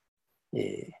は、フ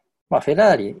ェ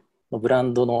ラーリのブラ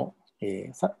ンドの、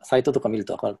サイトとか見る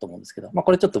と分かると思うんですけど、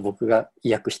これちょっと僕が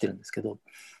意訳してるんですけど、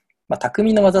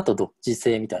匠の技と独自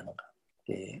性みたいなの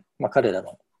が、彼ら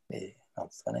の、なん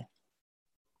ですかね、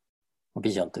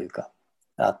ビジョンというか、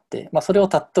あって、それを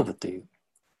尊ぶという、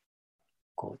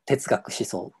こう哲学思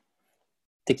想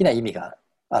的な意味が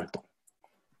あると。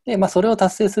で、それを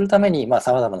達成するために、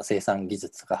様々な生産技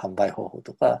術とか販売方法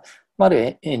とか、あるい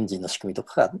はエンジンの仕組みと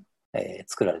かが、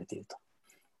作られていると。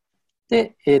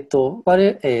で、ユ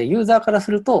ーザーからす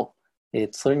ると、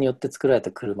それによって作られ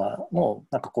た車の、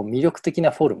なんかこう魅力的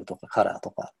なフォルムとかカラー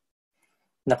とか、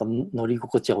なんか乗り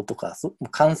心地や音とか、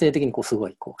感性的にこうすご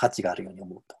いこう価値があるように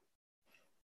思うと。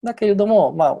だけれど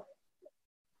も、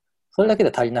それだけ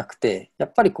で足りなくて、や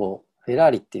っぱりこう、フェラ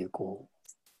ーリっていうこう、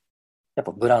やっ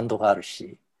ぱブランドがある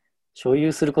し、所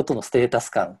有することのステータス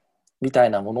感みた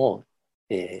いなものを、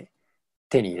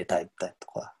手に入れたいと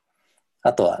か、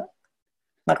あとは、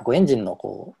なんかこうエンジンの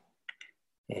こ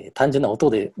う、単純な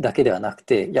音だけではなく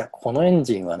て、いや、このエン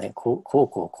ジンはね、こ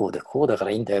うで、こうだか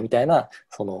らいいんだよみたいな、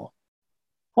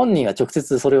本人は直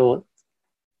接それを、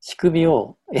仕組み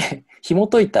を紐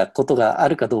解いたことがあ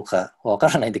るかどうかはわか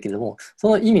らないんだけれども、そ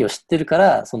の意味を知ってるか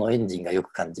ら、そのエンジンがよ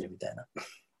く感じるみたいな、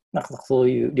なんかそう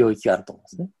いう領域があると思うんで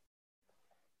すね。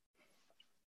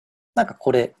なんか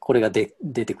これが出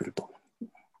てくると。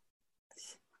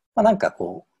なんか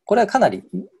こう、これはかなり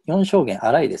4象限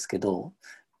荒いですけど、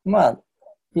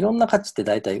いろんな価値って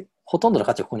大体、ほとんどの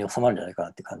価値がここに収まるんじゃないかな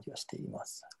って感じがしていま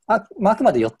す。あく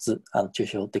まで4つ、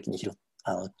抽象的に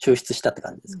抽出したって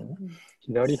感じですけどね。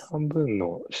左半分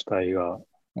の主体が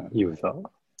ユーザー。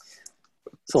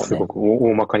そうね。すごく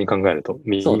大まかに考えると、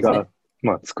右が、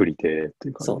作り手って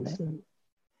いう感じですね。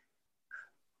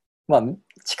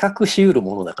知覚しうる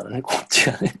ものだからね、こっち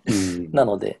はね。な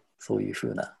ので、そういうふ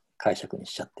うな解釈に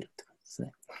しちゃってるって感じです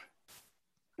ね。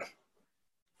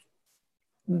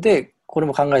で、これ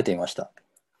も考えてみました。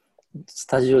ス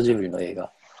タジオジブリの映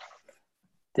画。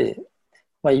で、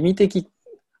意味的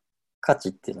価値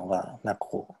っていうのが、なんか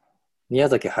こう、宮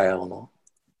崎駿の思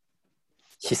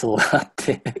想があっ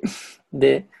て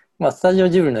で、まあ、スタジオ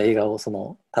ジブリの映画をそ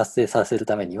の達成させる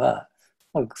ためには、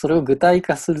まあ、それを具体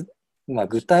化する、まあ、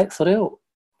そ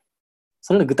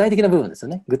れの具体的な部分ですよ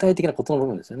ね。具体的なことの部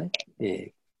分ですよね。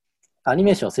アニ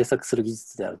メーションを制作する技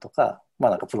術であるとか、ま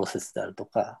あなんかプロセスであると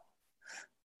か、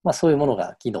まあそういうもの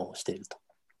が機能していると。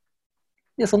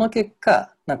で、その結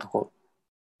果、なんかこう、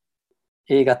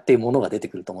映画っていうものが出て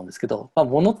くると思うんですけど、まあ、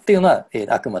ものっていうのは、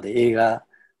あくまで映画っ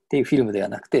ていうフィルムでは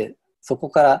なくて、そこ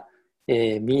から、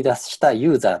見出した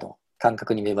ユーザーの感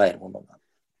覚に芽生えるもの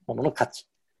の価値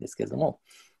ですけれども、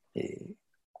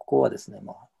ここはですね、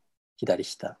まあ、左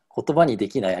下、言葉にで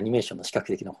きないアニメーションの視覚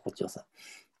的な心地よさ。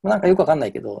なんかよくわかんな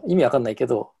いけど、意味わかんないけ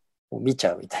ど、見ち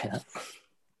ゃうみたいな。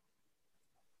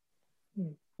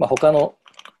まあ他の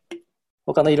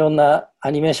いろんな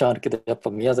アニメーションあるけど、やっぱ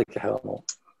宮崎駿の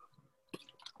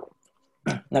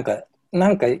なん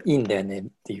かいいんだよねっ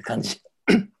ていう感じ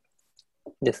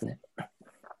ですね。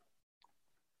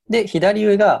で、左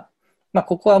上が、まあ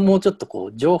ここはもうちょっとこ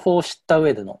う情報を知った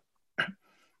上での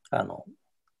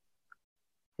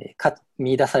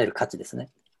見出される価値ですね。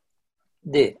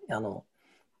で、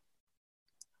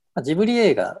ジブリ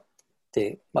映画っ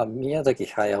て、まあ、宮崎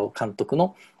駿監督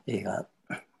の映画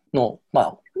の、ま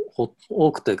あ、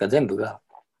多くというか全部が、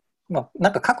まあ、な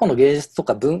んか過去の芸術と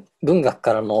か文学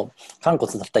からの反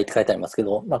骨だったりって書いてありますけ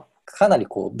ど、まあ、かなり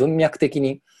こう文脈的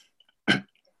に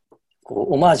こ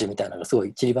うオマージュみたいなのがすご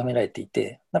い散りばめられてい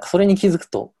て、なんかそれに気づく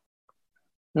と、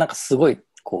なんかすごい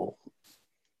こう、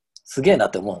すげえな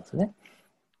って思うんですね。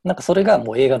なんかそれが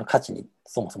もう映画の価値に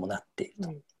そもそもなっている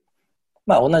と。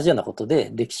まあ同じようなこと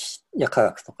で歴史や科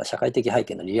学とか社会的背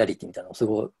景のリアリティみたいなの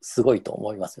もすごいと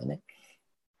思いますよね。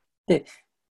で、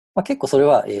まあ、結構それ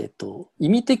は、意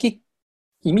味的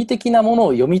なもの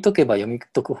を読み解けば読み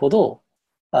解くほど、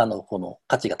この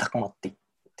価値が高まっていっ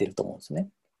てると思うんですね。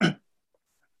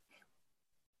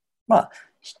まあ、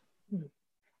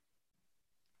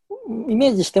イメ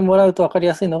ージしてもらうと分かり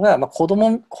やすいのが、まあ、子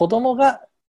供が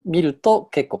見ると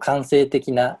結構感性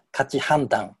的な価値判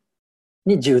断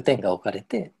に重点が置かれ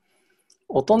て、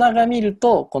大人が見る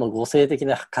とこの語性的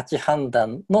な価値判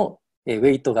断のウェ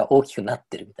イトが大きくなっ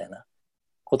てるみたいな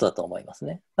ことだと思います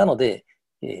ね。なので、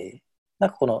なん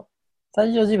かこのス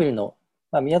タジオジブリの、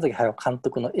まあ、宮崎駿監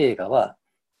督の映画は、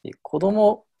子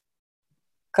供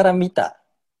から見た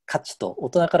価値と大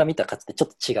人から見た価値ってちょっ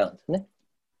と違うんですね。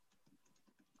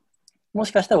も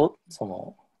しかしたら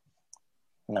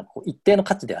なんかこう一定の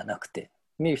価値ではなくて、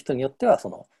見る人によってはそ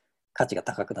の価値が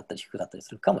高くなったり低くなったり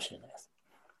するかもしれないです。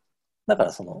だか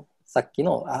らさっき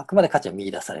のあくまで価値を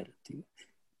見出されるっていう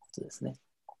ことですね。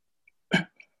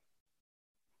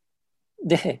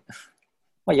で、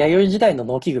まあ、弥生時代の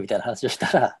農機具みたいな話をした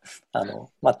ら、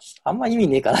まあ、あんま意味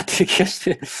ねえかなっていう気がし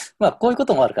てまあこういうこ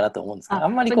ともあるかなと思うんですけど、あ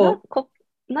んまり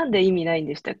なんで意味ないん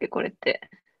でしたっけ、これって。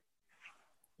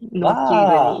農機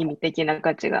具に意味的な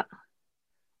価値が。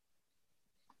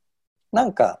な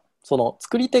んか、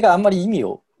作り手があんまり意味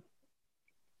を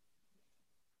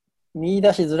見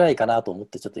出しづらいかなと思っ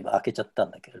てちょっと今開けちゃった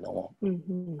んだけれども、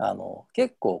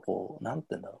結構こう、なん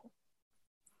ていうんだろ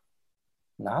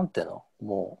う。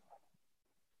もう、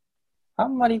あ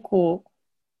んまりこ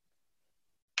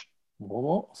う、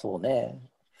そうね。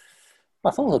ま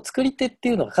あそもそも作り手って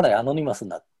いうのがかなりアノニマス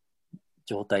な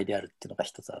状態であるっていうのが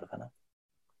一つあるかな。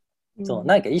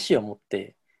何か意思を持っ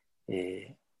て、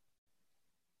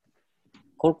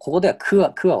ここではク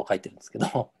ワを書いてるんですけ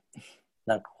ど、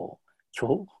なんかこう、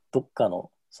どっか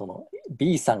の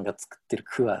B さんが作ってる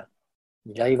クワ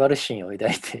にライバル心を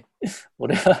抱いて、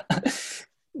俺は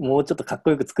もうちょっとかっ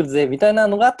こよく作るぜみたいな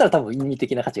のがあったら多分意味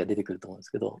的な価値が出てくると思うんです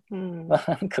けど、ま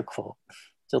あなんかこう、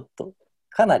ちょっと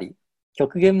かなり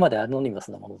極限までアノニマ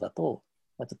スなものだと、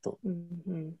まあ、ちょっと、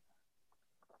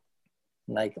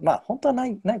まあ本当はな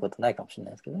いことないかもしれな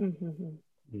いですけどね。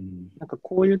なんか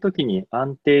こういう時に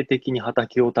安定的に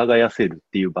畑を耕せるっ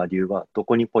ていうバリューはど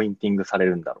こにポインティングされ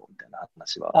るんだろうみたいな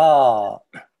話は。ああ、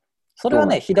それは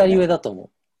ね、左上だと思う。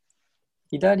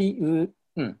左上、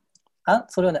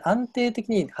それはね、安定的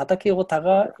に畑を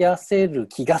耕せる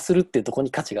気がするっていうところ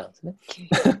に価値があるんですね。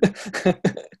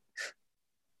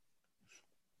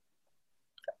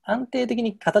安定的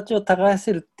に形を耕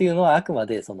せるっていうのはあくま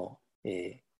で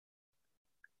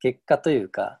結果という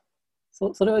か、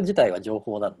それ自体は情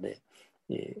報なので、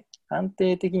安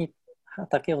定的に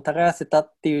畑を耕せた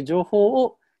っていう情報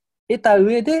を得た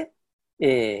上で、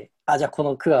じゃあこ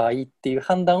のクワはいいっていう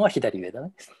判断は左上だ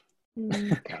ね。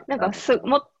なんか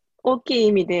大きい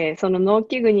意味で、その農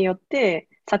機具によって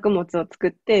作物を作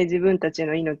って自分たち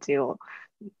の命を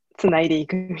つないでい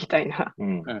くみたいな、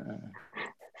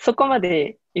そこま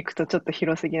で行くとちょっと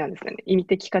広すぎなんですよね。意味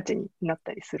的価値になっ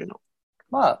たりするの。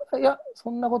まあ、いや、そ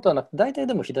んなことはなくて、大体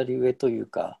でも左上という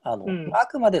か、うん。あ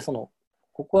くまでこ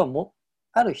こは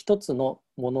ある一つの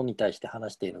ものに対して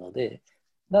話しているので、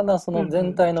だんだんその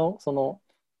全体の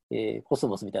コス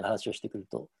モスみたいな話をしてくる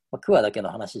と、クワだけ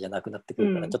の話じゃなくなってく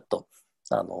るから、うん。ちょっと、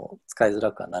使いづ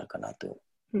らくはなるかなという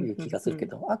気うんうんうん。がするけ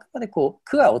ど、あくまで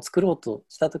クワを作ろうと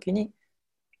したときにっ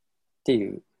て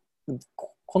いう、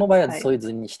この場合ははい。そういう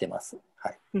図にしてます。は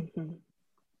い。うんうん。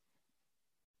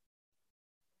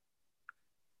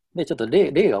で、ちょっと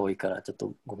例が多いからちょっ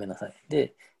とごめんなさい。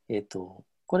で、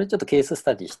これちょっとケースス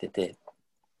タディしてて、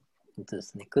で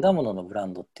すね、果物のブラ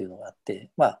ンドっていうのがあっ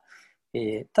て、まあ、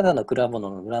ただの果物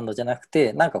のブランドじゃなく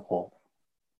て、なんか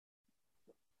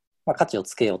まあ、価値を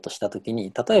つけようとしたとき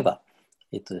に、例えば、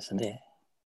ですね、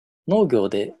農業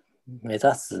で目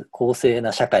指す公正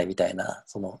な社会みたいな、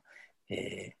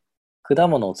果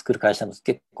物を作る会社の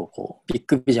結構ビッ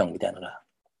グビジョンみたいなのが、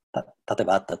例え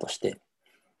ばあったとして、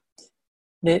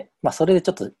で、まあ、それでち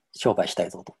ょっと商売した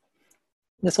いぞと。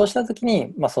で、そうしたとき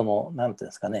に、まあ、なんていうん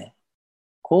ですかね、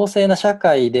公正な社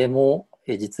会でも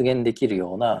実現できる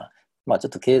ような、まあ、ちょ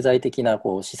っと経済的な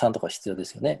試算とか必要で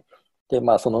すよね。で、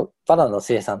まあ、そのバナナの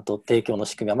生産と提供の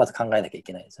仕組みはまず考えなきゃい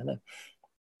けないですよね。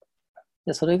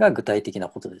で、それが具体的な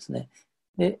ことですね。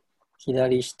で、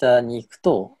左下に行く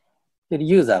と、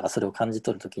ユーザーがそれを感じ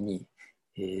取るときに、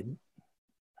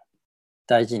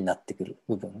大事になってくる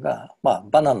部分が、まあ、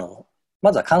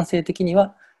まずは感性的に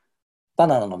は、バ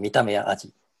ナナの見た目や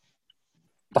味、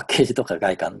パッケージとか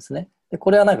外観ですね。で、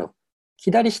これはなんか、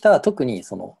左下は特に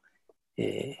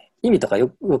意味とかよ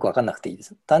く分かんなくていいで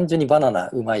す。単純にバナナ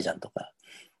うまいじゃんとか、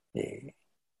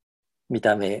見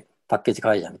た目、パッケージ可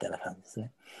愛いじゃんみたいな感じです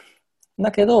ね。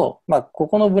だけど、まあ、こ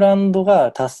このブランド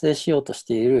が達成しようとし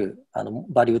ている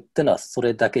バリューっていうのはそ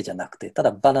れだけじゃなくて、た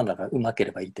だバナナがうまけ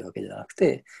ればいいというわけじゃなく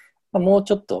て、まあ、もう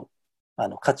ちょっと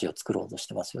価値を作ろうとし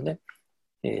てますよね。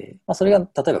まあ、それが例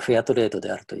えばフェアトレード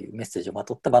であるというメッセージをま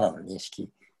とったバナナの認識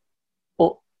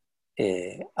を、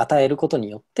与えること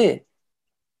によって、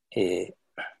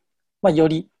まあ、よ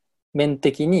り面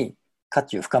的に価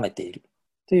値を深めている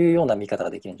というような見方が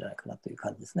できるんじゃないかなという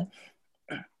感じですね。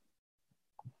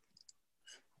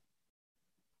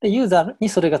で、ユーザーに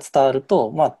それが伝わる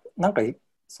と、まあ、なんか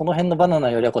その辺のバナナ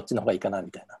よりはこっちの方がいいかな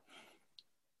みたいな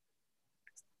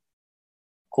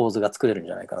構図が作れるん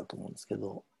じゃないかなと思うんですけ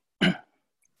ど。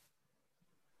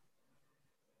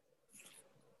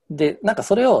で、なんか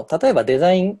それを、例えばデ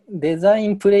ザイ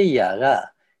ンプレイヤー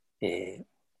が、えー、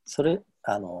それ、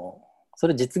そ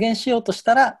れ実現しようとし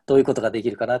たらどういうことができ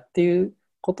るかなっていう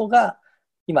ことが、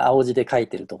今、青字で書い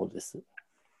てるところです。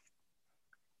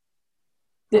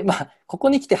で、まあ、ここ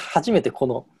に来て初めてマ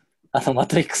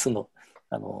トリックスの、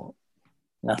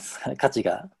なんですかね、価値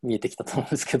が見えてきたと思うん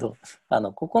ですけど、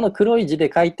ここの黒い字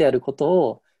で書いてあること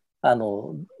を、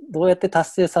どうやって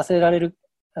達成させられる、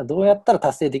どうやったら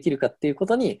達成できるかっていうこ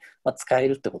とに、まあ、使え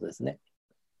るってことですね。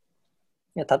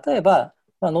いや例えば、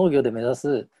まあ、農業で目指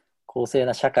す公正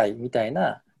な社会みたい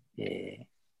な、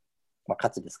まあ、価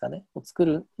値ですかね、を作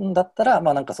るんだったら、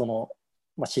まあ、なんか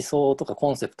まあ、思想とか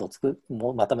コンセプト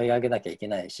をまとめ上げなきゃいけ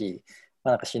ないし、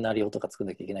まあ、なんかシナリオとか作ん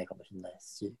なきゃいけないかもしれないで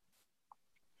すし、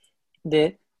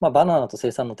で、まあ、バナナと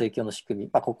生産の提供の仕組み、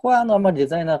まあ、ここはあんまりデ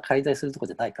ザイナーが介在するところ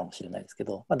じゃないかもしれないですけ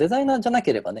ど、まあ、デザイナーじゃな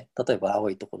ければね、例えば青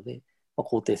いところで、まあ、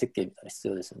工程設計みたいな必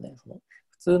要ですよね。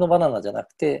普通のバナナじゃな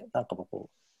くて、なんかフ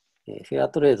ェア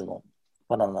トレードの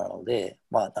バナナなので、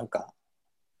まあなんか、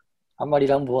あんまり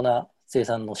乱暴な生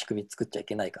産の仕組み作っちゃい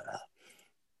けないから、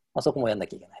まあ、そこもやんな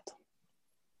きゃいけないと。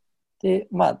で、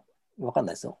まあ、わかん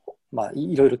ないですよ。まあ、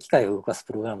いろいろ機械を動かす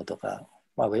プログラムとか、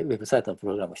まあ、ウェブサイトのプ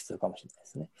ログラム必要かもしれないで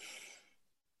すね。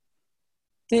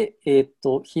で、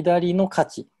左の価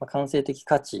値、まあ、感性的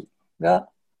価値が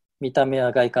見た目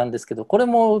や外観ですけど、これ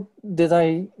もデザ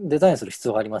インする必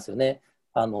要がありますよね。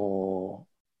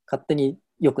勝手に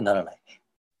良くならない。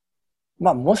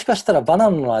まあ、もしかしたらバ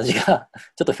ナナの味が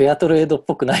ちょっとフェアトレードっ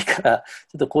ぽくないから、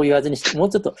ちょっとこういう味にして、もう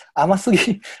ちょっと甘す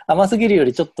ぎるよ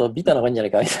りちょっとビターな方がいいんじゃな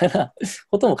いかみたいな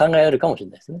ことも考えられるかもしれ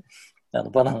ないですね。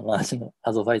バナナの味の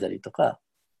アドバイザリーとか。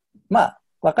まあ、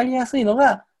わかりやすいの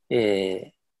が、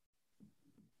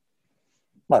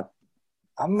まあ、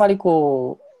あんまり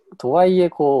とはいえ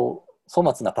粗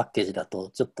末なパッケージだ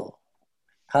と、ちょっと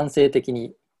感性的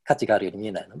に価値があるように見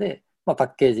えないので、まあ、パ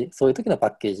ッケージ、そういう時のパ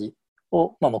ッケージ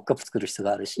を、まあ、モックアップ作る必要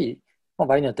があるし、まあ、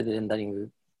場合によってレンダリング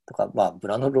とか、まあ、ブ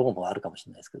ランドロゴもあるかもし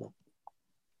れないですけど、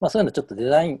まあ、そういうのちょっとデ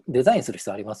ザインする必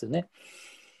要ありますよね。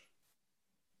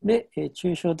で、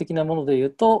抽象的なもので言う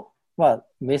と、まあ、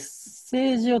メッ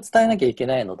セージを伝えなきゃいけ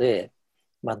ないので、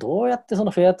まあ、どうやってそ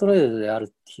のフェアトレードである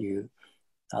っていう、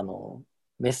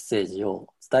メッセージを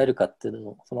伝えるかっていうの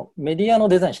を、そのメディアの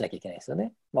デザインしなきゃいけないですよ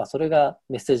ね。まあ、それが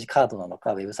メッセージカードなの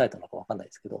か、ウェブサイトなのかわかんない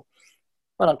ですけど、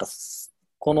まあ、なんか、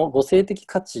この互生的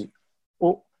価値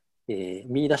を、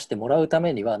見出してもらうた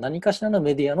めには、何かしらの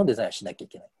メディアのデザインをしなきゃい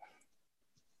けない。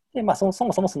で、まあ、そもそ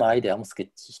もそのアイデアもスケッ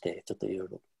チして、ちょっといろい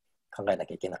ろ考えな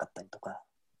きゃいけなかったりとか、っ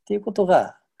ていうこと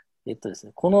が、です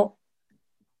ね、この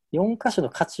4箇所の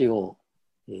価値を、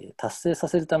達成さ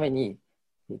せるために、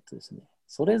ですね、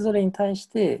それぞれに対し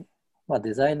て、まあ、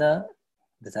デザイナ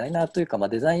ーというか、まあ、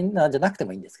デザイナーじゃなくて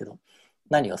もいいんですけど、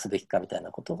何をすべきかみたい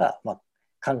なことが、まあ、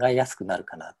考えやすくなる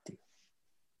かなっていう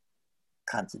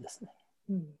感じですね。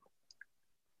うん、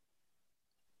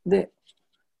で、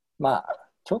まあ、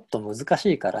ちょっと難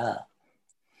しいから、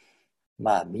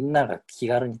まあ、みんなが気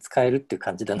軽に使えるっていう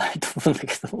感じではないと思うんだ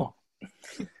けども、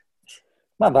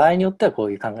まあ、場合によってはこ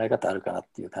ういう考え方あるかなっ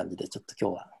ていう感じで、ちょっと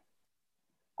今日は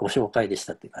ご紹介でし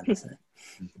たっていう感じですね。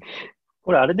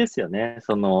これあれですよね。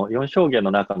その4象限の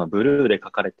中のブルーで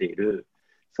書かれている、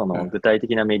その具体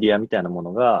的なメディアみたいなも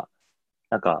のが、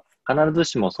なんか必ず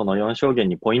しもその4象限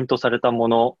にポイントされたも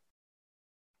の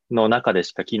の中で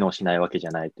しか機能しないわけじ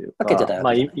ゃないというか、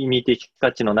まあ意味的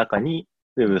価値の中に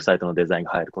ウェブサイトのデザイン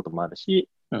が入ることもあるし、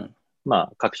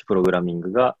まあ各種プログラミン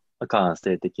グが間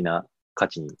接的な価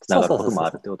値につながることもあ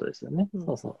るということですよね。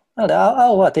そうそう。なので、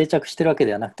青は定着してるわけ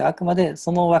ではなくて、あくまで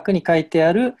その枠に書いて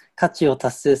ある価値を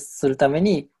達成するため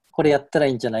に、これやったら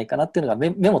いいんじゃないかなっていうのが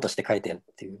メモとして書いてある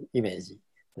っていうイメージ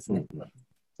ですね。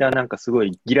じゃあなんかすご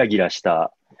いギラギラし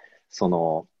た、そ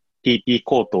の PP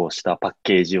コートをしたパッ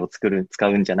ケージを使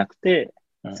うんじゃなくて、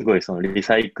すごいそのリ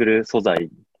サイクル素材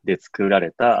で作ら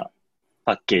れた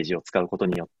パッケージを使うこと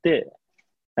によって、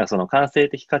なんかその感性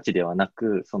的価値ではな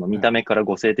く、その見た目から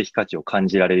互生的価値を感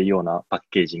じられるようなパッ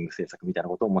ケージング制作みたいな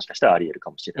ことをもしかしたらあり得る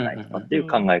かもしれないとかっていう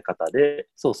考え方で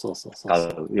使う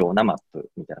ようなマッ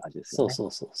プみたいな感じですよね。そう。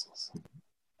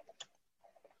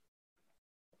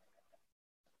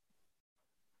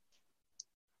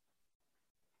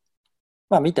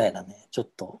まあ、みたいなね、ちょっ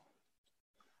と。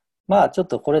まあ、ちょっ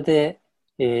とこれで、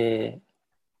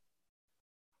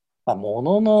まあ、も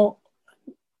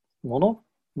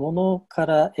のか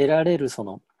ら得られるそ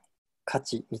の価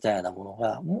値みたいなもの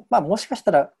が、まあ、もしかし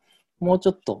たらもうち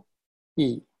ょっとい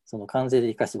い、その感性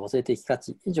的価値、母性的価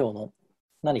値以上の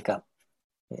何か、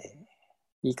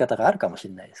言い方があるかもし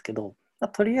れないですけど、まあ、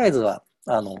とりあえずは、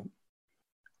な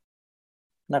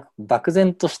んか漠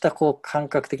然としたこう感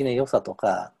覚的な良さと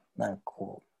か、なんか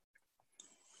こ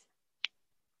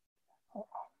う、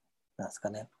なんですか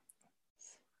ね、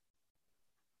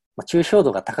まあ、抽象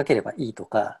度が高ければいいと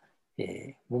か、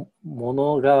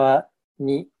物側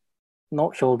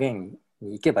の表現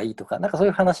に行けばいいとか、なんかそうい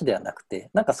う話ではなく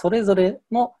て、なんかそれぞれ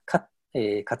の価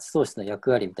値創出の役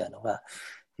割みたいなのが、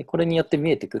これによって見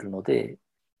えてくるので、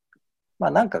ま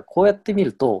あなんかこうやって見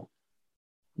ると、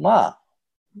まあ、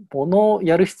物を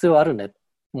やる必要あるね、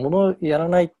物をやら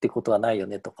ないってことはないよ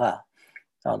ねとか、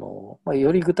まあ、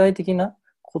より具体的な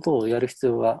ことをやる必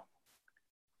要が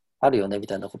あるよねみ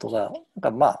たいなことが、なん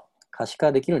かまあ、可視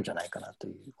化できるんじゃないかなと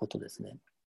いうことですね。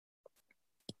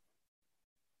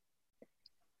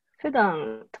普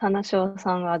段、棚匠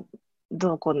さんは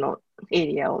どこのエ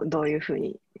リアをどういうふう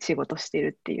に仕事して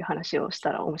るっていう話をし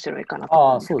たら面白いかなと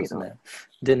思うんですけど。そうですね。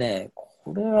でね、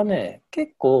これはね、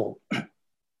結構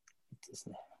です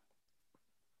ね、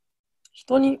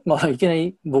人に、まあいきな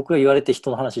り僕が言われて人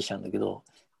の話しちゃうんだけど、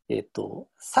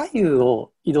左右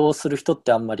を移動する人っ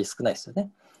てあんまり少ないですよ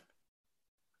ね。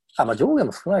まあ上下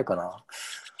も少ないかな。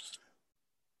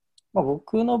まあ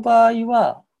僕の場合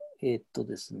は、で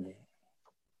すね、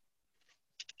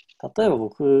例えば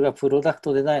僕がプロダク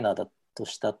トデザイナーだと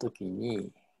したとき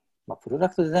に、まあ、プロダ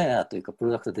クトデザイナーというか、プ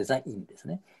ロダクトデザインです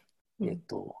ね。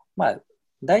まあ、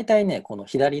大体ね、この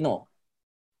左の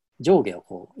上下を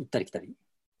こう行ったり来たり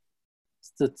し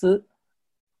つつ、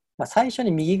まあ、最初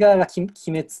に右側が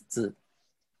決めつつ、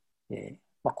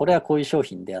まあ、これはこういう商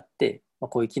品であって、まあ、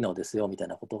こういう機能ですよみたい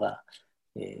なことが、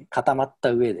固まっ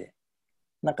た上で、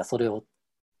なんかそれを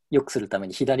良くするため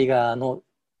に左側の、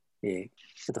ち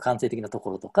ょっと感性的なと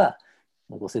ころとか、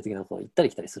合成的なところを行ったり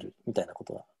来たりするみたいなこ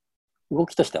とが動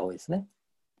きとしては多いですね。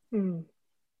例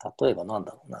えばなん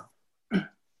だろうな。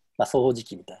まあ、掃除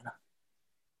機みたいな。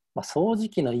まあ、掃除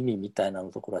機の意味みたいな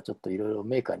のところはちょっといろいろ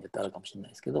メーカーによってあるかもしれない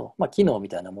ですけど、まあ、機能み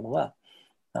たいなものは、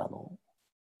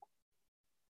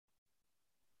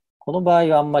この場合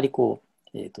はあんまりこ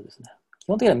う、ですね、基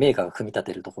本的にはメーカーが組み立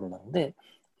てるところなので、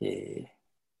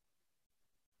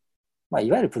まあ、い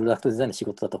わゆるプロダクトデザインの仕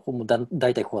事だと、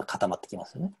大体ここが固まってきま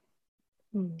すよね。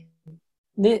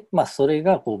で、まあ、それ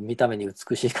がこう見た目に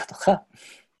美しいかとか、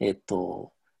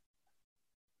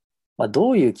ままあ、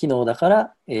どういう機能だか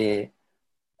ら、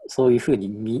そういうふうに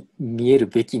見える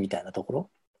べきみたいなとこ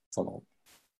ろ、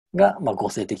が、まあ、合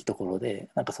成的ところで、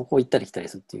なんかそこを行ったり来たり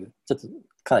するっていう、ちょっと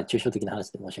かなり抽象的な話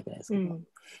で申し訳ないですけど、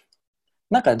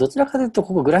なんかどちらかというと、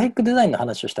ここグラフィックデザインの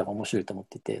話をした方が面白いと思っ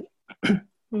ていて、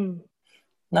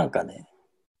なんかね、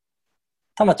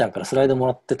たまちゃんからスライドも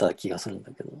らってた気がするん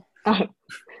だけど。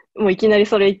もういきなり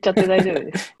それ言っちゃって大丈夫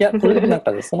です。いや、これなん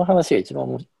かね、その話が一番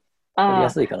やりや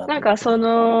すいかなと。なんか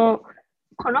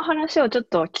この話をちょっ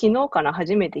と昨日から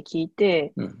初めて聞い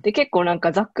て、で、結構なん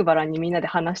かざっくばらんにみんなで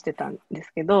話してたんで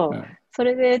すけど、そ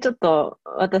れでちょっと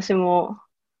私も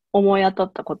思い当た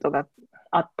ったことが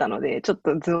あったので、ちょっ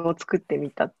と図を作ってみ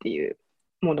たっていう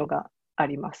ものがあ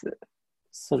ります。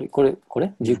これ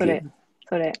 ?19?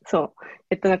 そ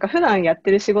う。なんか普段やっ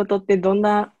てる仕事ってどん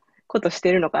なことし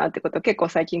てるのかなってことを結構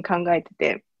最近考えて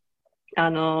て、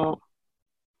昨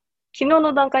日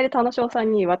の段階で田中さ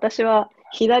んに私は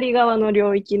左側の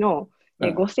領域の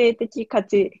語性的価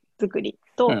値作り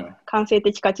と感性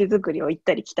的価値作りを行っ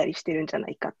たり来たりしてるんじゃな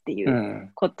いかってい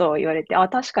うことを言われて、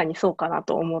確かにそうかな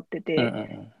と思って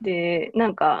て、で、な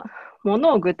んか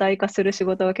物を具体化する仕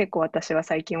事が結構私は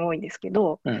最近多いんですけ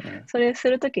ど、それす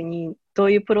るときにど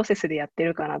ういうプロセスでやって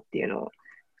るかなっていうのを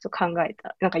ちょっと考え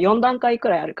た。なんか4段階く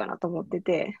らいあるかなと思って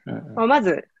て、ま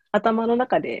ず頭の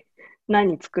中で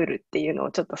何作るっていうの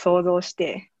をちょっと想像し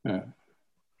て、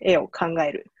絵を考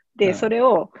える。で、それ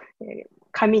を、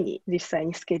紙に実際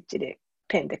にスケッチで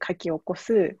ペンで書き起こ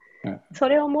す。そ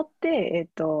れを持って、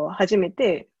初め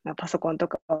てパソコンと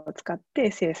かを使っ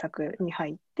て制作に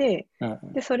入って、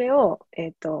で、それを、グ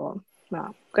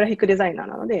ラフィックデザイナー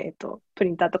なので、プ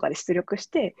リンターとかで出力し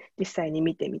て実際に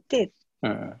見てみて、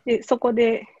で、そこ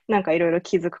でなんかいろいろ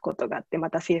気づくことがあって、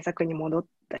また制作に戻っ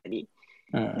たり、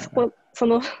そ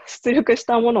の出力し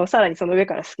たものをさらにその上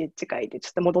からスケッチ書いてち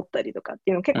ょっと戻ったりとかって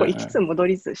いうのを結構行きつ戻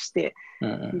りつしてい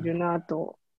るな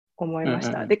と思いまし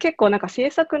た。で、結構なんか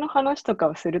制作の話とか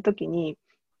をするときに、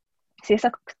制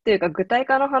作っていうか具体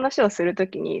化の話をすると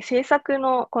きに、制作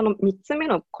のこの3つ目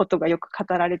のことがよく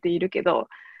語られているけど、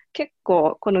結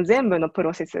構この全部のプ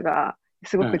ロセスが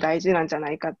すごく大事なんじゃ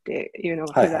ないかっていうの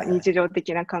が普段日常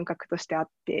的な感覚としてあっ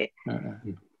て、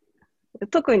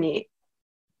特に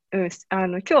今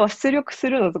日は出力す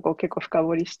るのとかを結構深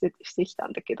掘りしてきた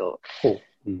んだけど、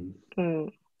っ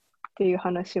ていう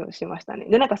話をしましたね。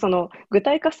で、なんかその具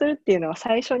体化するっていうのは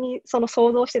最初にその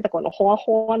想像してたこのほわ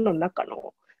ほわの中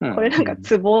の、これなんか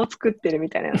壺を作ってるみ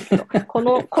たいなんですけど、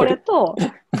これと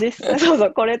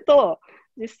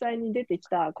実際に出てき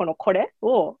たこれ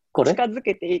を近づ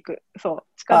けていく、近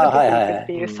づけていくっ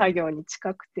ていう作業に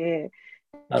近くて、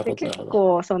で結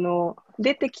構その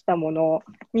出てきたもの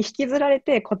に引きずられ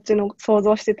てこっちの想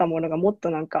像してたものがもっと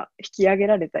なんか引き上げ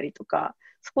られたりとか、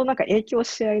そこをなんか影響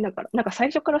し合いながら、なんか最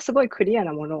初からすごいクリア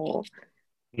なものを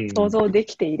想像で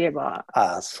きていれば、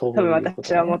多分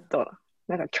私はもっと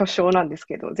なんか巨匠なんです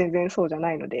けど、全然そうじゃ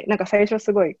ないので、なんか最初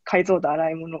すごい解像度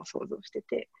荒いものを想像して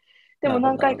て、でも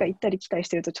何回か行ったり来たりし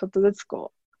てるとちょっとずつ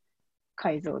こう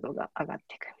解像度が上がっ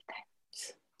ていくみたいな。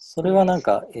それはなん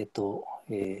か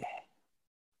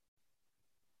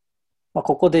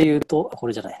ここで言うと、こ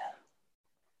れじゃないな。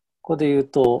ここで言う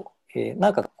と、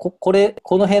なんかこ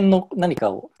の辺の何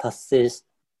かを達成 し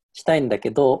たいんだ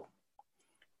けど、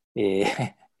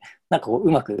なんか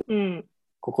うまく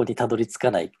ここにたどり着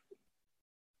かない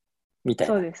みたい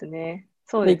な。そうですね。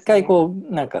で一回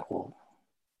なんか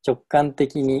直感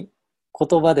的に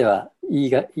言葉では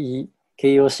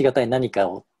形容しがたい何か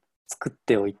を作っ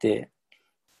ておいて、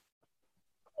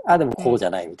でもこうじゃ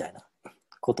ないみたいな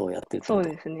ことをやってる。そう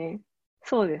ですね。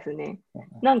そうですね。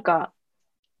なんか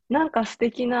素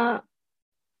敵な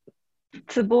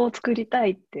壺を作りた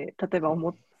いって例えば思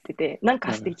ってて、なん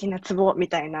か素敵な壺み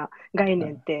たいな概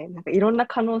念ってなんかいろんな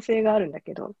可能性があるんだ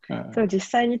けど、それを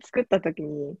実際に作った時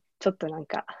にちょっとなん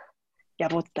かや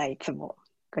ぼったい壺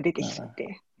が出てきちゃっ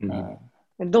て、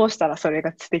どうしたらそれ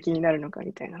が素敵になるのか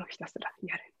みたいなのをひたすら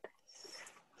やる。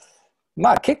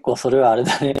結構それはあれ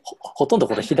だね。ほとんど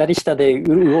これ左下で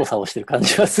右往左往してる感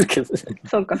じはするけどね。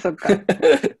そうか。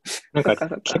なんか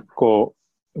結構、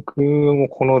僕も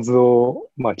この図を、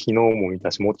昨日も見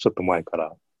たし、もうちょっと前か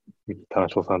ら田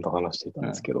中さんと話していたん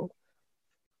ですけど、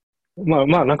な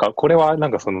んかこれはな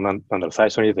んかなんだろう、最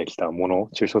初に出てきたもの、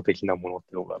抽象的なものっ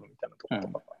てどうなのみたいなところと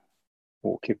か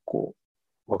を結構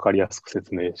わかりやすく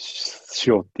説明 し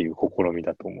ようっていう試み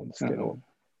だと思うんですけど、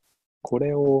こ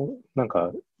れをなんか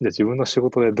じゃあ自分の仕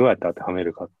事でどうやって当てはめ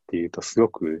るかっていうと、すご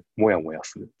くもやもや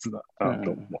する図だな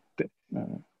と思って、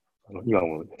今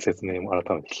も説明も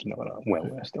改めて聞きながらもや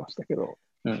もやしてましたけど、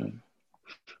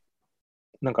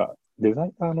なんかデザ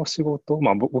イナーの仕事、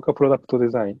僕はプロダクトデ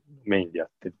ザインメインでやっ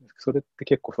てるんですけど、それって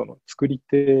結構その作り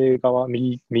手側、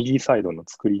右サイドの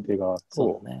作り手側と、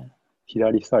そうだね。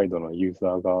左サイドのユー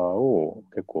ザー側を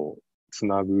結構つ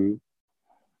なぐ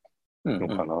の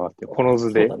かなって、この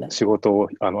図で仕事を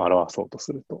表そうと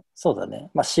すると。そうだ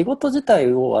ね。まあ仕事自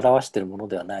体を表しているもの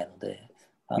ではないので、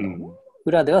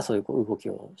裏ではそういう動き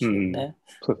をしてるね。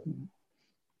そうですね。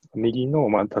右の、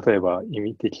まあ、例えば意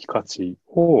味的価値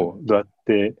をどうやっ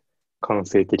て感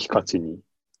性的価値に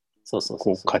こう書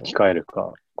き換える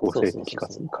か、構成的価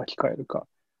値に書き換えるか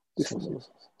ですね。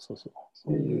そ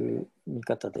ういう見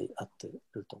方で合って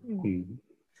ると思う。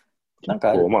なん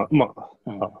か、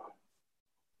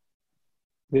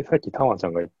で、さっきたまちゃ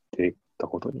んが言ってた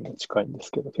ことにも近いんで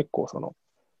すけど、結構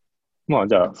まあ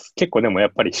じゃあ、結構でもや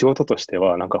っぱり仕事として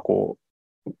は、なんかこ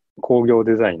う、工業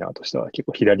デザイナーとしては結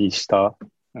構左下、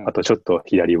あとちょっと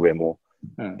左上も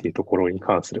っていうところに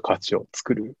関する価値を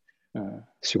作る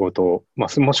仕事、ま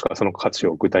あ、もしくはその価値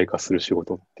を具体化する仕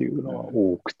事っていうのは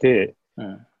多くて、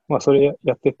まあそれ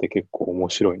やってって結構面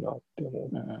白いなって思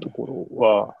うところ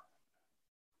は、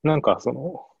なんか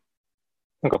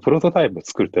なんかプロトタイプを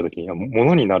作った時には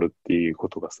物になるっていうこ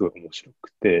とがすごい面白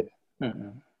くて、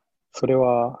それ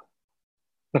は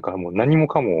なんかもう何も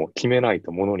かも決めない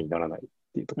と物にならないっ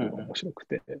ていうところが面白く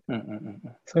て、そうい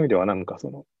う意味ではなんか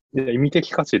意味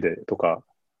的価値でとか、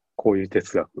こういう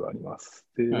哲学があります。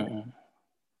で、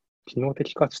機能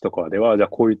的価値とかでは、じゃあ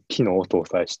こういう機能を搭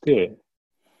載して、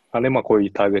まあこうい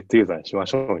うターゲットユーザーにしま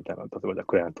しょうみたいな、例えばじゃあ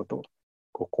クライアントと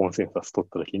こうコンセンサス取っ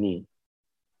たときに、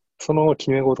その決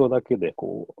め事だけで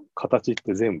こう、形っ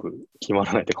て全部決ま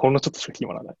らないって、ほんのちょっとしか決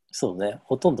まらない。そうね。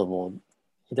ほとんどもう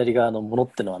左側のもの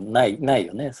ってのはない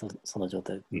よね、その状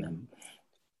態で、ね。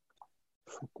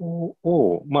そこ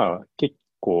を、まあ結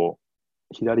構、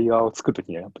左側をつくとき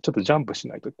にはやっぱちょっとジャンプし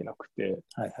ないといけなくて、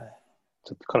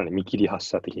ちょっとかなり見切り発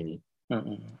車的に。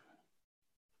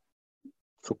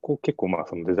そこ結構まあ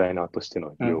そのデザイナーとして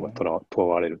の技量が問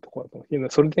われるところだと思う。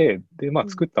それで、まあ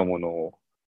作ったものを、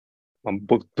まあ、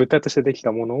物体としてでき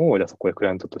たものを、じゃあそこでク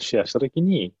ライアントとシェアしたとき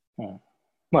に、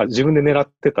まあ自分で狙っ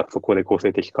てたそこで構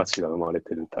成的価値が生まれ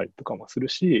てるたりとかもする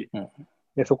し、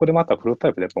でそこでまたプロトタ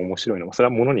イプでやっぱ面白いのも、それ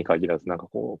は物に限らず、なんか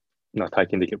こう、体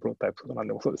験できるプロトタイプとかなん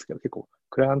でもそうですけど、結構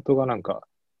クライアントがなんか、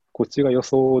こっちが予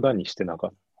想だにしてなか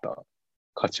った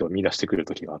価値を見出してくる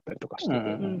ときがあったりとかしてて、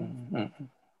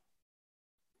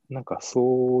なんか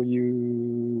そう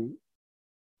いう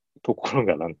ところ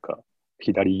がなんか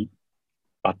左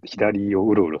を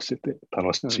うろうろしてて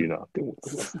楽しいなって思っ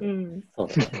てますね。そう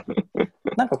だね。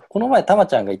なんかこの前たま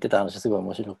ちゃんが言ってた話すごい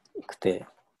面白くて、ち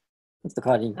ょっと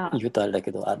代わりに言うとあれだ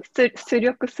けど、出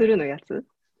力するのやつ？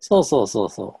そ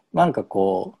う。なんか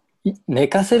こう、寝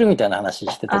かせるみたいな話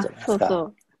してたじゃないですか。そ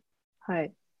う。は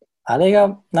い。あれ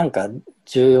がなんか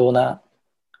重要な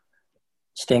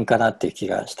視点かなっていう気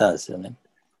がしたんですよね。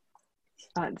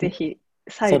ぜひ、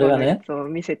最後のやつを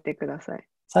見せてください。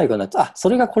最後のやつ、そ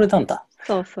れがこれなんだ。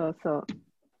そう。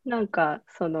なんか、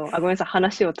ごめんなさい、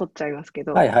話を取っちゃいますけ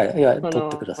ど、いや、取っ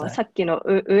てください。さっきの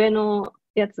上の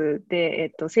やつ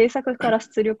で、制作から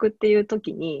出力っていう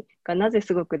時に、なぜ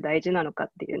すごく大事なのか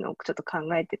っていうのをちょっと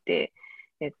考えてて、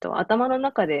頭の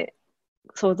中で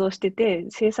想像してて、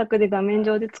制作で画面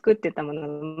上で作ってたもの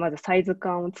の、まずサイズ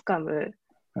感をつかむ、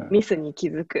ミスに気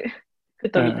づく、ふ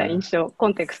と見た印象、コ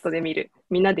ンテクストで見る、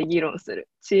みんなで議論する、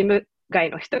チーム外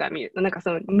の人が見る、なんか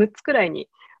その6つくらいに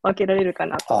分けられるか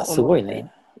なと思っ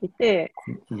ていて、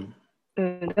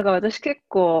だから私結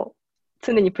構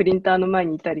常にプリンターの前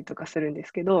にいたりとかするんで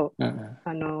すけど、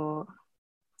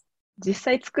実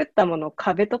際作ったものを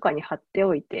壁とかに貼って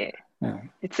おいて、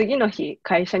で次の日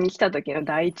会社に来た時の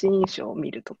第一印象を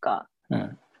見るとか、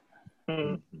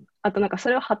あとなんかそ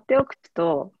れを貼っておく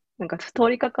と、なんか通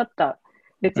りかかった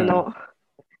別の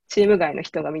チーム外の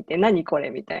人が見て、何これ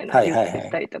みたいな言って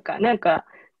たりとか、なんか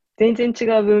全然違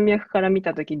う文脈から見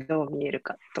た時どう見える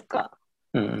かとか、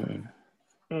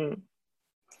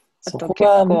そこ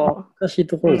が難しい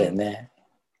ところだよね。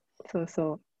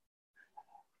そう。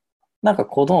なんか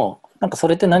なんかそ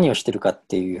れって何をしてるかっ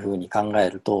ていうふうに考え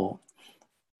ると、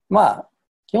まあ、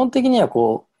基本的には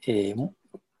こう、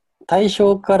対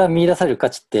象から見出される価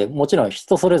値ってもちろん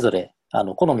人それぞれ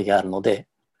好みがあるので、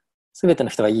すべての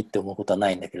人がいいって思うことは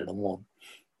ないんだけれども、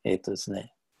です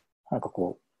ね、なんか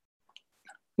こ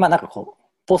う、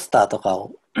ポスターとか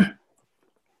を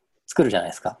作るじゃない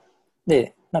ですか。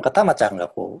で、なんかたまちゃんが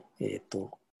こう、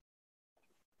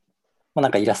な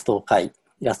んかイラスト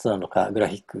なのかグラ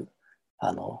フィック、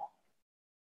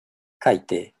書い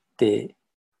て、で、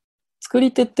作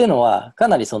り手っていうのはか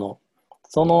なりその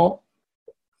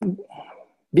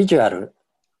ビジュアル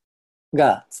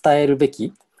が伝えるべ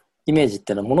きイメージっ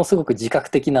ていうのはものすごく自覚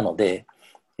的なので、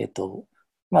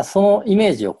まあ、そのイメ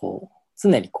ージをこう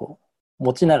常にこう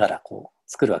持ちながらこう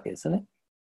作るわけですよね。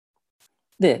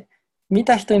で、見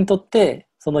た人にとって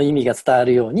その意味が伝わ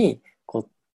るようにこう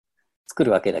作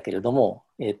るわけだけれども、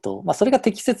まあ、それが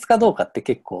適切かどうかって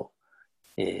結構、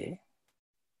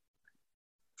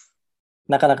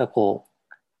なかなかこ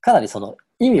うかなりその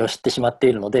意味を知ってしまって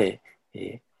いるので、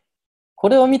こ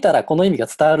れを見たらこの意味が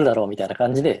伝わるだろうみたいな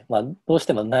感じで、まあ、どうし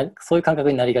てもそういう感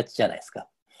覚になりがちじゃないですか。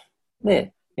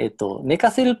で、寝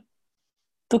かせる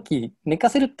っ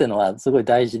ていうのはすごい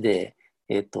大事で、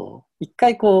一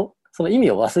回こうその意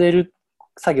味を忘れる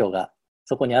作業が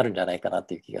そこにあるんじゃないかなっ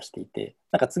ていう気がしていて、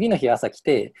なんか次の日朝来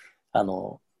て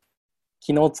昨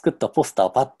日作ったポスター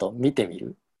をパッと見てみ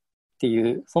るって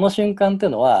いうその瞬間ってい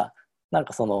うのは、なん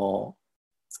かその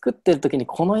作ってる時に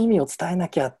この意味を伝えな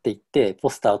きゃって言ってポ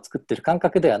スターを作ってる感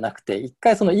覚ではなくて、一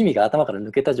回その意味が頭から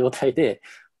抜けた状態で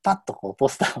パッとこうポ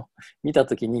スターを見た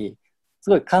時にす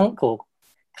ごいこう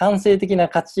感性的な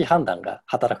価値判断が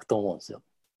働くと思うんですよ。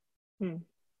うん、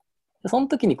その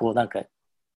時にこうなんか、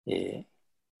い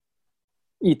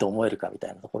いと思えるかみた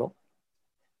いなところ、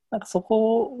なんかそ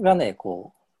こがね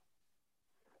こう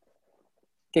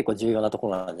結構重要なとこ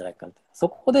ろなんじゃないかな。そ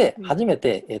こで初め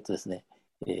て、ですね、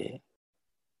じ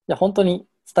ゃあ本当に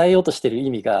伝えようとしている意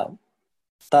味が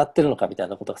伝わってるのかみたい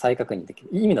なことが再確認できる、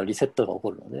意味のリセットが起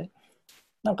こるので、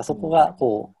なんかそこが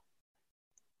こう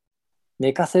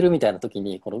寝かせるみたいな時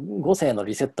にこの5世の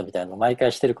リセットみたいなのを毎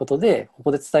回してることで、こ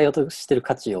こで伝えようとしてる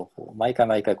価値をこう毎回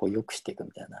毎回こう良くしていく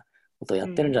みたいなことをやっ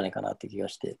てるんじゃないかなって気が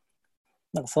して、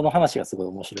なんかその話がすごい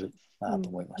面白いなと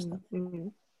思いました。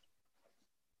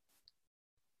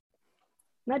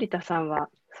成田さんは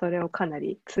それをかな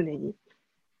り常に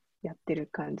やってる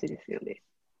感じですよね。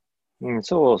うん、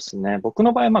そうですね。僕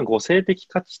の場合は、まあ、互生的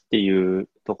価値っていう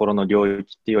ところの領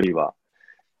域っていうよりは、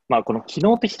まあ、この機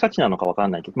能的価値なのかわから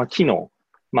ないけど、まあ、機能、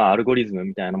まあ、アルゴリズム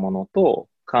みたいなものと、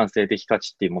感性的価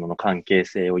値っていうものの関係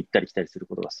性を行ったり来たりする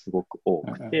ことがすごく多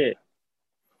くて、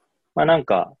まあ、なん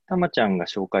か、たまちゃんが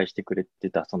紹介してくれて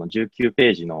た、その19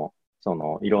ページの、そ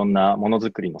の、いろんなもの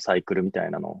づくりのサイクルみた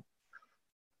いなの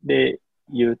で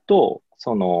言うと、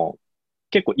その、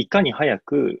結構いかに早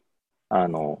く、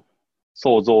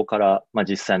想像から、まあ、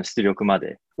実際の出力ま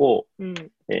でを、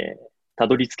た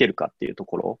どり着けるかっていうと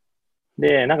ころ。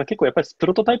で、なんか結構やっぱりプ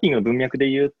ロトタイピングの文脈で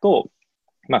言うと、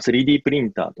まあ、3D プリ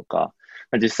ンターとか、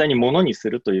実際に物にす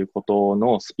るということ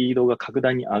のスピードが格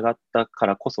段に上がったか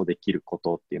らこそできるこ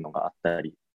とっていうのがあった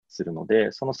りするの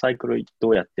で、そのサイクルをど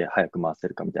うやって早く回せ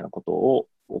るかみたいなことを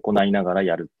行いながら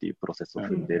やるっていうプロセスを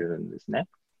踏んでるんですね。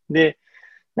で、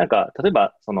なんか、例え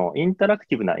ば、そのインタラク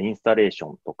ティブなインスタレーシ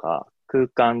ョンとか、空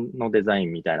間のデザイ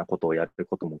ンみたいなことをやる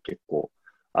ことも結構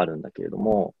あるんだけれど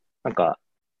も、なんか、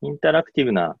インタラクティ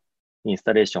ブなインス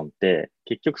タレーションって、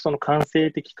結局その感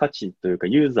性的価値というか、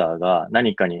ユーザーが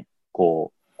何かに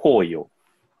こう、行為を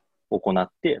行っ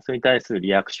て、それに対する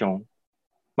リアクション、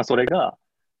まあ、それが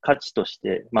価値とし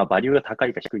て、まあ、バリューが高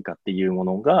いか低いかっていうも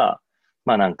のが、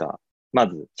まあなんか、ま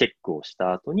ずチェックをし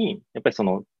た後に、やっぱり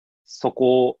そ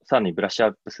こをさらにブラッシュ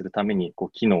アップするために、こ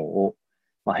う、機能を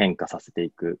まあ変化させて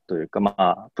いくというか、ま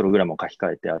あ、プログラムを書き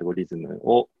換えてアルゴリズム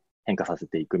を変化させ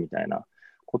ていくみたいな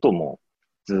ことも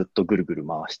ずっとぐるぐる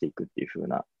回していくっていう風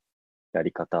なや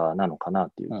り方なのかなっ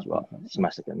ていう気はし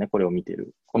ましたけどね、これを見て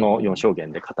る。この4証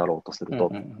言で語ろうとすると、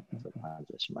そういう感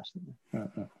じがしましたね。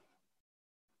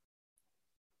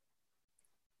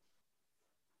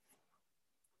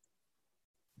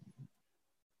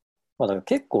まあ、だから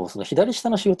結構その左下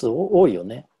の仕事多いよ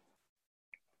ね。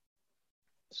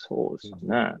そうです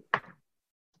ね。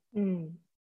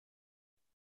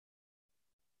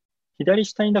左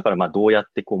下にだからまあどうやっ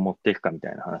てこう持っていくかみた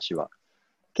いな話は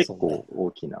結構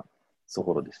大きなと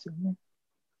ころですよね。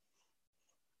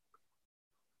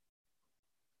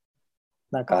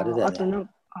なんかあれだよね。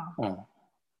あと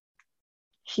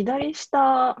左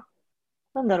下、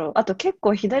なんだろう、あと結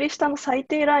構左下の最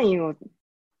低ラインを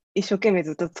一生懸命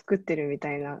ずっと作ってるみ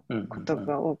たいなこと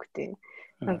が多くて、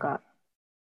なんか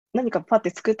何かパッて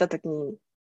作った時に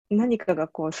何かが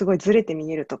こうすごいずれて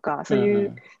見えるとか、そうい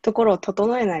うところを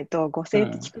整えないと互生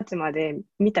的価値まで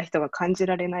見た人が感じ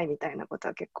られないみたいなこと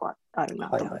は結構あるな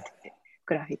と思ってて、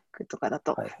グラフィックとかだ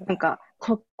と、なんか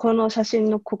この写真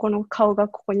のここの顔が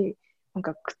ここになん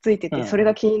かくっついてて、それ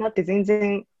が気になって全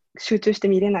然集中して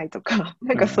見れないとか、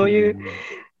なんかそういう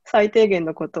最低限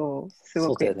のことをす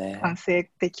ごく感性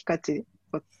的価値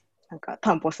をなんか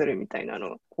担保するみたいな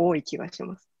の多い気がし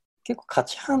ます。結構価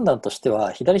値判断として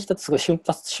は左下ってすごい瞬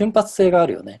発性があ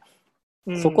るよね。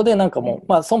そこでなんかもう、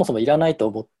まあそもそもいらないと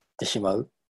思ってしま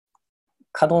う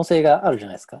可能性があるじゃ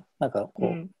ないですか。なんかこ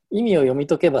う、意味を読み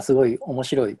解けばすごい面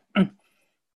白い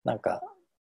なんか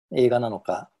映画なの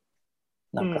か、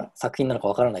なんか作品なのか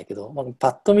わからないけど、まあ、パ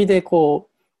ッと見でこ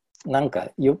う、なんか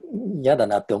嫌だ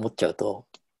なって思っちゃうと、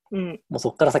うん、もう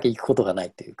そこから先行くことがな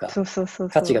いというか、そうそうそうそう。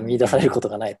価値が見出されること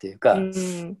がないというか、う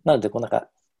ん、なので、こうなんか、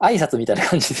挨拶みたいな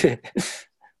感じで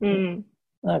うん、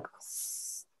なんか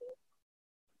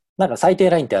最低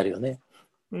ラインってあるよね。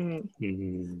うん。う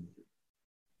ん。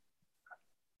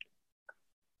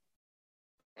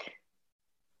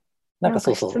なんか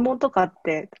そうそう。質問とかっ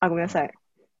て、ごめんなさい。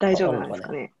大丈夫なんです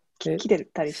かね。え来て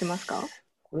たりしますか？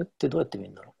これってどうやって見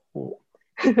るんだろう。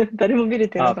誰も見れ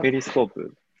てなかった。ペリスコー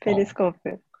プ。ペリスコー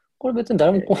プ。これ別に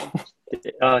誰も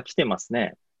来てます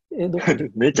ね。どこに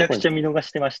めちゃくちゃ見逃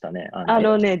してましたね。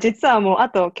実はもうあ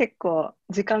と結構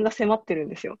時間が迫ってるん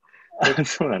ですよ。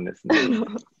そうなんですね。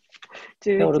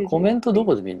俺コメントど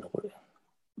こで見るのこれ。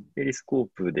ペリスコー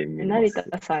プで見ます。成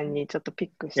田さんにちょっとピッ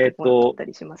クしてもらった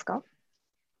りしますか？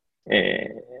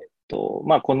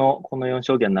まあ、この4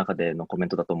証言の中でのコメン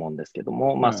トだと思うんですけど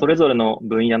も、まあ、それぞれの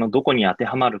分野のどこに当て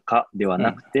はまるかでは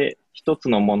なくて、一つ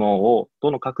のものを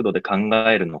どの角度で考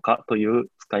えるのかという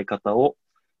使い方を、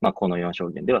まあ、この4証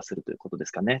言ではするということで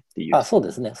すかねっていう。そう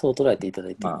ですね。そう捉えていただ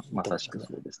いていい、まさしくそ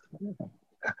うですね。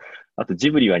あと、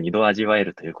ジブリは2度味わえ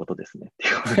るということですね。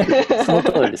その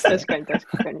通りですね。確かに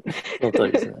確かに。その通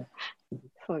りですね。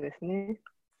そうですね。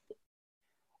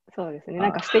そうですね。な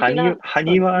んか素敵な。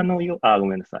埴輪のよう、ご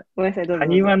めんなさい。ごめんなさい、どうぞ。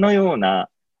埴輪のような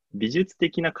美術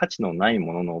的な価値のない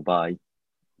ものの場合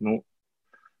の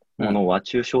ものは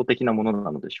抽象的なもの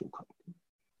なのでしょうか。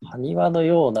埴輪の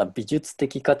ような美術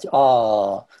的価値。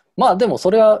まあでも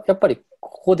それはやっぱり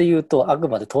ここで言うとあく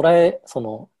まで捉え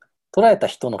た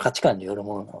人の価値観による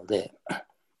ものなので、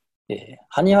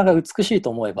埴輪が美しいと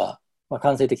思えば、まあ、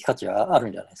感性的価値はある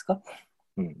んじゃないですか。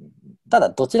ただ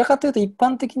どちらかというと一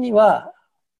般的には、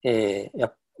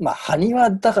まあ埴輪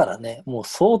だからね、もう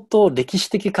相当歴史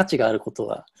的価値があること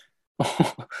は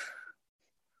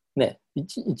ね、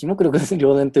一目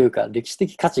瞭然というか歴史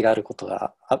的価値があること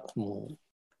がもう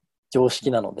常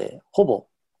識なので、ほぼ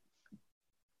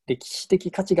歴史的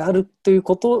価値があるという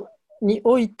ことに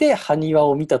おいて埴輪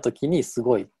を見たときにす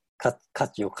ごい価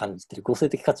値を感じている、合成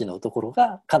的価値のところ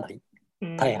がかなり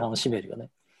大半を占めるよ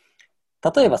ね。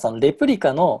例えばそのレプリ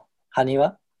カの埴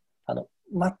輪、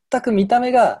全く見た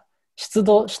目が出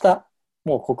土した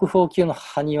もう国宝級の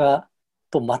埴輪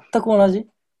と全く同じ、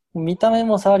見た目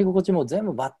も触り心地も全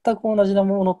部全く同じな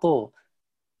ものと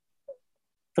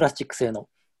プラスチック製の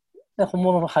本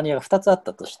物の埴輪が2つあっ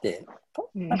たとして、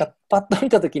なんかパッと見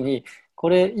たときにこ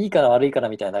れいいかな悪いかな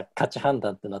みたいな価値判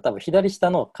断っていうのは多分左下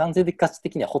の感性的価値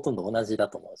的にはほとんど同じだ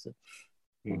と思うんですよ。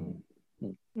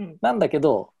なんだけ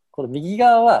どこの右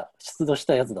側は出土し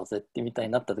たやつだぜってみたい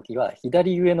になったときは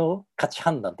左上の価値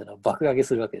判断っていうのは爆上げ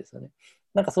するわけですよね。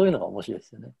なんかそういうのが面白いで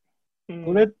すよね。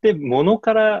これって物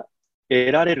から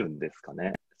得られるんですか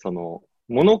ね。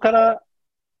物から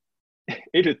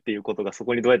得るっていうことがそ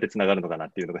こにどうやってつながるのかな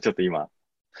っていうのがちょっと今。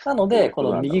なのでこ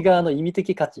の右側の意味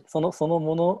的価値、その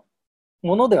も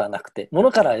のではなくて、も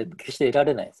のから決して得ら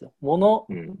れないんですよ。もの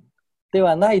で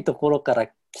はないところから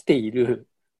来ている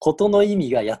ことの意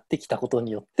味がやってきたこと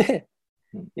によって、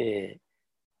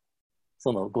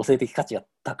その合成的価値が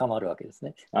高まるわけです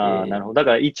ね。なるほど。だ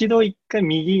から一回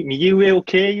右上を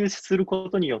経由するこ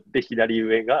とによって左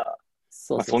上が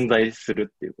存在す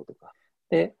るっていうことか。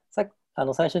で、最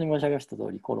初に申し上げました通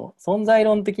り、この存在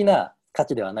論的な価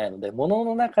値ではないので、物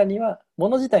の中には、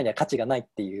物自体には価値がないっ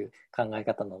ていう考え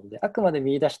方なので、あくまで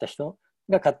見出した人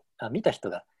が見た人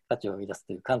が価値を見出す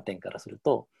という観点からする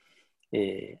と、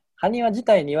埴輪自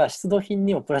体には出土品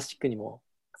にもプラスチックにも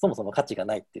そもそも価値が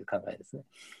ないっていう考えですね。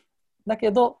だ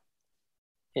けど、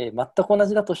全く同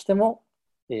じだとしても、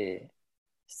出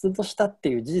土したって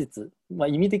いう事実、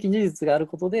意味的事実がある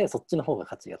ことでそっちの方が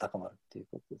価値が高まるっていう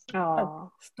ことですね。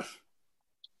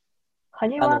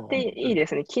埴輪っていいで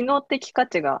すね。機能的価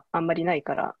値があんまりない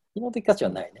から。機能的価値は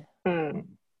ないね。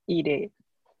いい例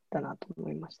だなと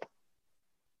思いました。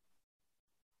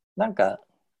なんか、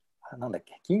なんだっ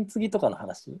け、金継ぎとかの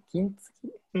話？金継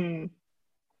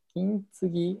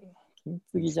ぎ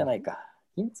じゃないか。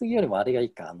金継ぎよりもあれがいい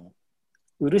か。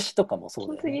漆とかもそ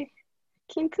うだよね。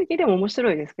金継ぎでも面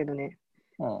白いですけどね。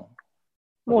モ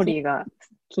ーリーが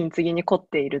金継ぎに凝っ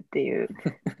ているっていう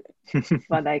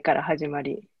話題から始ま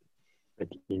り。最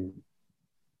近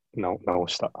直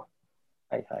した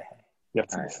や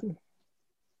つですね。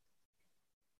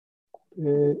こ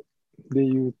れで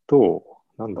言うと、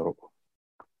なんだろ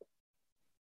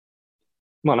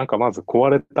う。なんかまず壊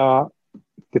れた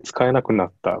で使えなくな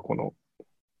ったこの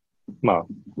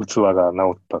器が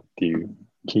直ったっていう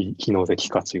機能的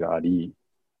価値があり、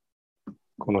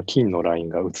この金のライン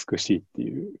が美しいって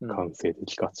いう感性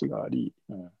的価値があり、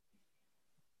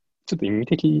ちょっと意味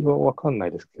的はわかんな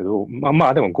いですけど、ま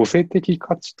あでも、互生的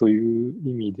価値という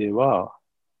意味では、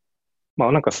ま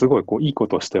あなんかすごいこういいこ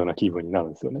とをしたような気分になる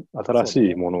んですよね。新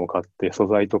しいものを買って素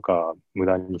材とか無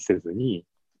駄にせずに、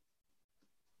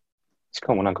し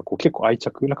かもなんかこう結構愛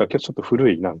着、なんかちょっと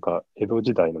古いなんか江戸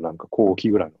時代のなんか後期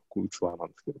ぐらいのこう器なん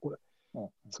ですけど、これ。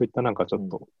そういったなんかちょっ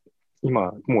と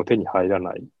今もう手に入ら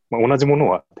ない、まあ、同じもの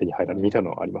は手に入らないみたいな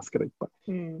のはありますけど、いっぱ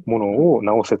い。ものを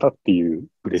直せたっていう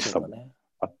嬉しさも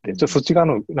あって、ちょっとそっち側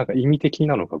のなんか意味的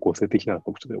なのか合成的なのか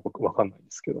僕ちょっとよくわかんないん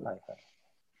ですけど。はいはい。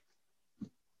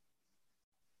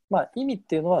まあ意味っ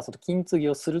ていうのはその金継ぎ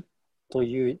をすると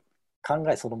いう考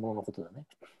えそのもののことだね。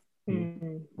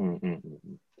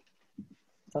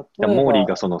モーリー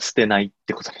がその捨てないっ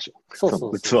てことでしょ。そうそうそ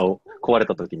う。その器を壊れ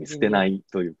た時に捨てない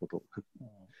ということ。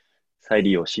再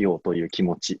利用しようという気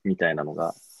持ちみたいなの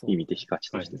が意味的価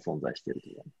値として存在していると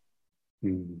いう。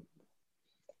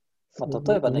まあ、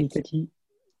例えばね、意味的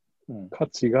価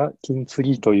値が金継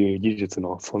ぎという技術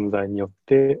の存在によっ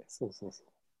て、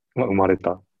まあ、生まれ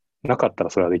た。なかったら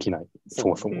それはできない。そ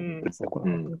もそもですね、こ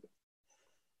れ。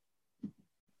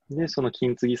で、その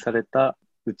金継ぎされた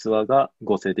器が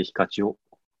合成的価値を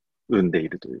生んでい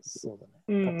るという。そうだ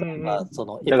ね。例えばそ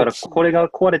のだからこれが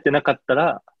壊れてなかった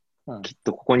ら、きっ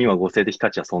とここには合成的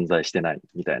価値は存在してない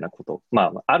みたいなこと。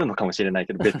まあ、あるのかもしれない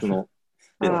けど、別の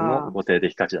合成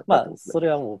的価値だった。まあ、それ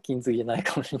はもう金継ぎじゃない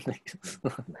かもしれないけ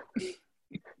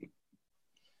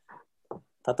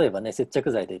ど。例えばね、接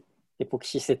着剤で、エポキ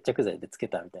シ接着剤でつけ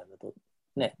たみたいなと、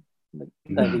ね、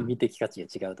だいぶ意味的価値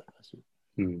が違うだろうし。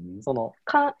その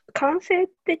完成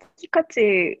的価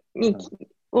値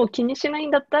を気にしない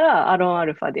んだったら、アロンア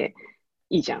ルファで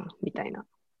いいじゃん、みたいな。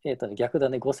逆だ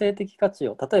ね、互生的価値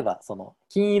を、例えばその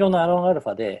金色のアロンアルフ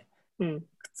ァでくっ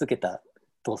つけた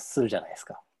とするじゃないです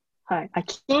か。はい。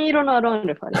金色のアロンア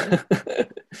ルファで。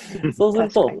そうす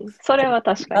ると、それは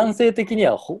確かに。感性的に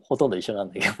は ほとんど一緒なん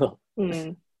だけど、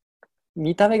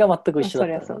見た目が全く一緒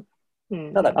だった、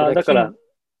ね。ただこれだから、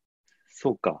そ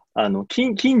うか。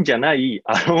金じゃない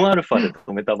アロンアルファで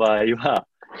止めた場合は、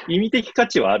意味的価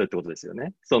値はあるってことですよ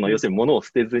ね。要するに物を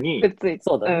捨てずに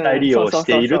再利用し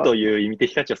ているという意味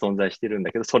的価値は存在してるん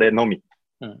だけど、それのみ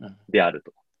である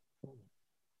と。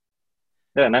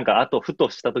だからなんか、あと、ふと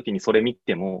した時にそれ見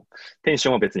ても、テンシ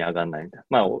ョンは別に上がんないみたいな。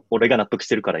まあ、俺が納得し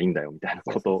てるからいいんだよみたいな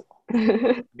こと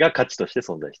が価値として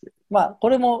存在している。まあ、こ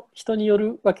れも人によ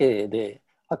るわけで、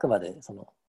あくまで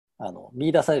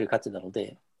見出される価値なの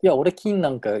で、いや、俺金な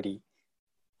んかより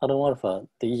アロンアルファ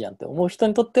でいいじゃんって思う人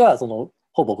にとっては、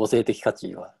ほぼ互生的価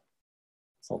値は、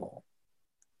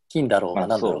金だろうが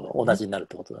何だろうが同じになるっ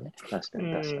てことだね。確か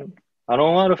に確かに。ア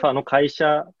ロンアルファの会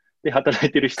社で働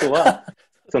いてる人は、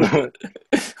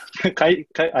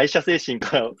愛社精神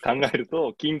から考える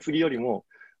と、金継ぎよりも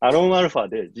アロンアルファ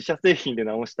で自社製品で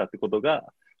直したってこと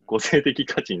が、合成的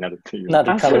価値になるっていう。な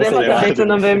る可能性が。それまた別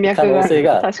の文脈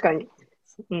が。確かに。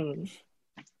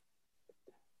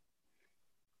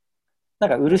なん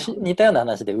か似たような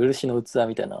話で漆の器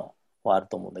みたいなのはある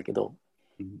と思うんだけど、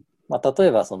まあ、例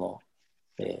えば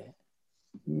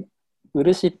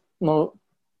漆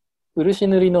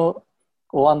塗りの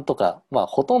お椀とか、まあ、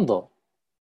ほとんど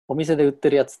お店で売って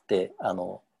るやつって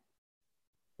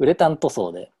ウレタン塗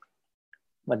装で、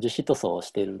まあ、樹脂塗装を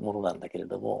しているものなんだけれ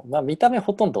ども、まあ、見た目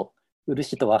ほとんど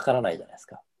漆とわからないじゃないです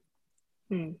か。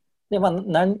で、まあ、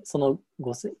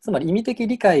つまり意味的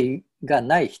理解が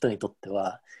ない人にとって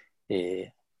は、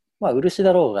まあ、漆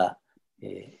だろうが、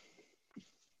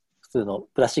普通の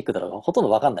プラスチックだろうがほとんど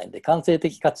分かんないんで、感性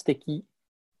的価値的、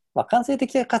まあ、感性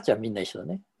的価値はみんな一緒だ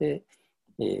ね。で、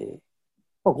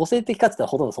まあ、互生的価値って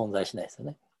ほとんど存在しないですよ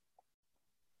ね。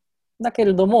だけ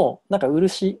れども、なんか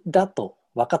漆だと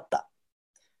分かった。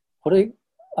これ、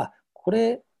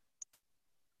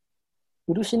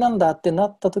漆なんだってな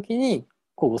ったときに、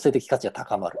互生的価値が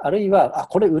高まる。あるいは、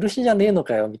これ漆じゃねえの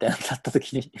かよみたいなったと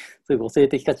きに、そういう互生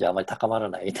的価値はあまり高まら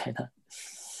ないみたいな、こ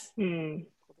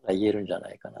とが言えるんじゃ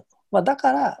ないかなと。まあ、だ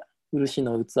から、漆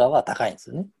の器は高いんです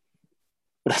よね。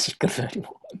プラスチックのより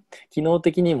も。機能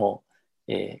的にも、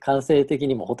感性的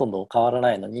にもほとんど変わら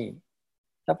ないのに、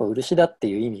やっぱ漆だって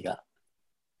いう意味が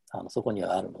そこに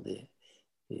はあるので、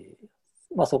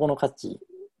まあ、そこの価値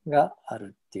があ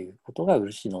るっていうことが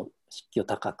漆の漆器を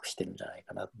高くしてるんじゃない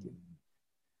かなっていう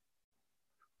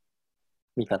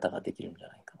見方ができるんじゃ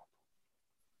ないかな。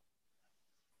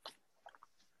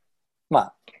ま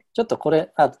あちょっとこ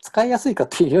れ使いやすいかっ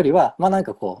ていうよりは、まあなん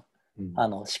かこう、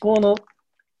思考の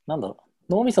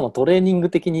脳みそのトレーニング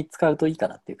的に使うといいか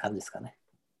なっていう感じですかね。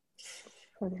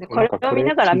そうですね、これを見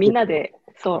ながらみんなで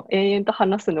延々と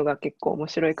話すのが結構面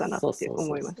白いかなって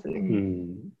思いますね。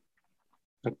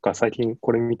なんか最近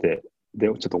これ見てでち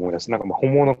ょっと思い出して、なんかまあ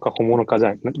本物か本物かじ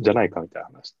ゃないかみたいな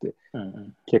話って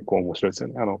結構面白いですよ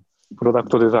ね。プロダク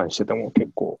トデザインしてても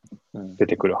結構出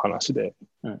てくる話で、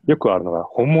よくあるのが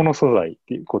本物素材っ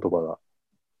ていう言葉が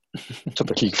ちょっ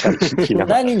と聞いたり聞いな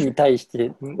がら。何に対し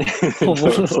て本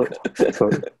物そうって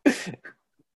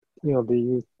いうので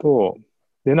言うと、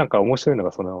で、なんか面白いの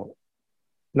が、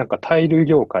なんかタイル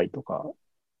業界とか、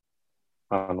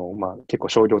まあ、結構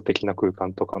商業的な空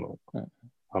間とかの、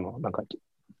なんか、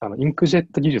インクジェ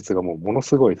ット技術がもうもの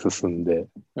すごい進んで、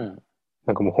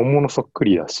なんかもう本物そっく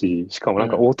りだし、しかもなん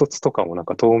か凹凸とかもなん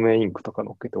か透明インクとか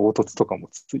乗っけて凹凸とかも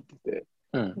ついてて、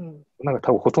なんか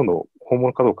多分ほとんど本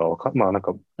物かどうかまあなん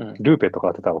かルーペとか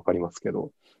当てたらわかりますけ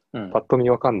ど、パッと見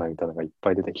わかんないみたいなのがいっ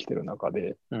ぱい出てきてる中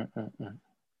で、な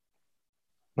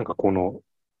んかこの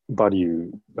バリュ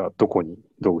ーがどこに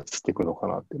どう移っていくのか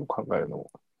なっていうのを考えるの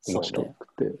も面白く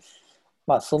て。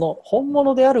まあその本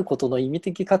物であることの意味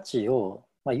的価値を、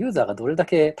まあ、ユーザーがどれだ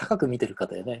け高く見てるか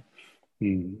だよね。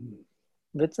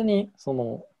別にそ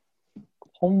の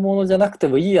本物じゃなくて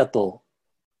もいいやと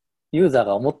ユーザー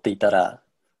が思っていたら、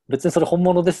別にそれ本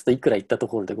物ですといくら言ったと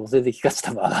ころで合成的価値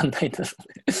多分上がんないんだろ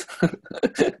う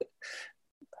ね。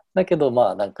だけどま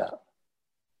あなんか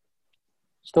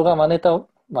人が真似た、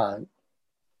まあ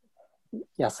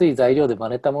安い材料で真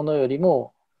似たものより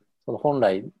もその本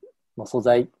来の素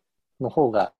材の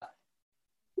方が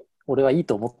俺はいい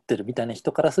と思ってるみたいな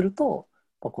人からすると、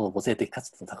まあ、この母性的価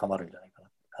値って高まるんじゃないかな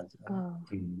って感じだね。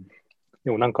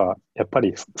でもなんかやっぱ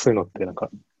りそういうのってなんか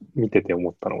見てて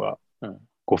思ったのが、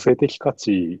母性的価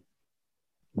値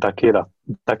だけ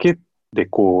で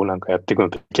こうなんかやっていくのっ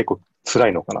て結構辛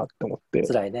いのかなって思って。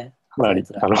辛いね。まあ、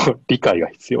理解が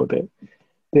必要で。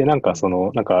で、なんか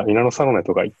なんかミラノサロネ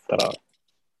とか行ったら、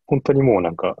本当にもう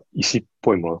なんか石っ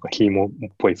ぽいものとかヒーモっ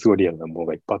ぽいすごいリアルなもの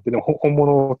がいっぱいあって、でも本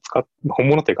物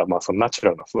というか、まあそのナチュ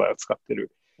ラルな素材を使って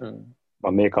る、ま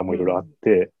あ、メーカーもいろいろあっ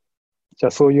て、じゃ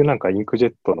あそういうなんかインクジェ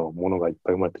ットのものがいっ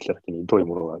ぱい生まれてきたときにどういう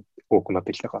ものが多くなっ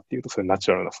てきたかっていうと、そういうナ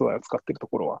チュラルな素材を使ってると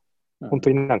ころは、本当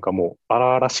になんかもう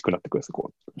荒々しくなってくるんですよ。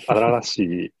こう荒々し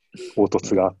い凹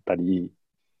凸があったり、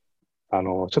ち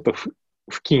ょっと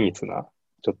不均一な、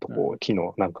ちょっとこう木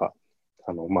のなんか、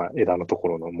まあ、枝のとこ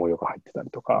ろの模様が入ってたり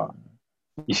とか、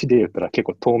石で言ったら結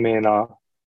構透明な、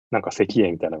なんか石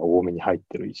英みたいなのが多めに入っ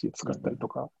てる石で使ったりと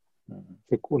か、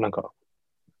結構なんか、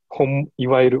い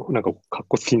わゆるなんかかっ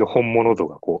こつきの本物度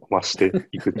がこう増して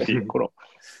いくっていうこの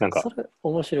なんかそれ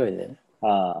面白いね。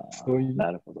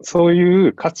なるほど。そうい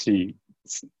う価値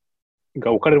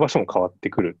が置かれる場所も変わって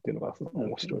くるっていうのが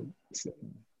面白いですよね。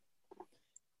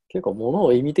結構物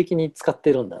を意味的に使っ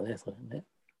てるんだね、それね。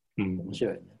面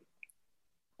白いね。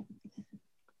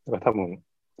だから多分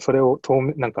それを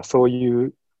なんかそうい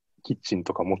うキッチン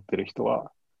とか持ってる人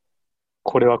は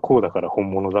これはこうだから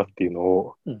本物だっていうの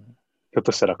を、ひょっ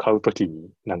としたら買うときに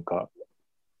なんか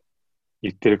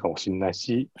言ってるかもしれない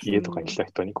し、家とかに来た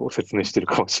人にこう説明してる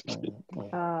かもしれ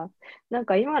ない。なん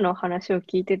か今の話を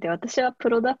聞いてて、私はプ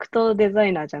ロダクトデザ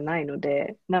イナーじゃないの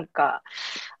で、なんか、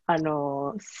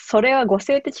それは互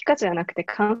生的価値じゃなくて、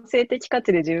感性的価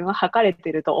値で自分は測れて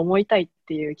ると思いたいっ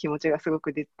ていう気持ちがすご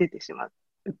く出てしまう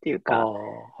っていうか、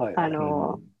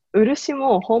漆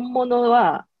も本物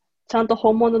は、ちゃんと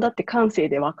本物だって感性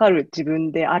で分かる自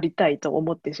分でありたいと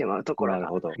思ってしまうところが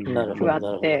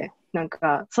あって、なん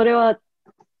か、それは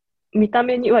見た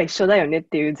目には一緒だよねっ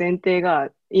ていう前提が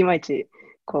いまいち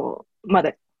こうま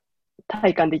だ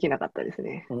体感できなかったです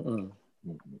ね。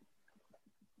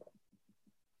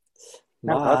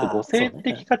なんかあと母性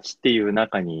的価値っていう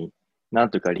中に、なん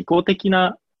というか利己的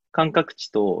な感覚値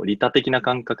と利他的な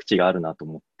感覚値があるなと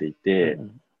思っていて、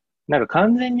なんか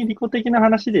完全に利己的な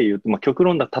話で言うと、まあ、極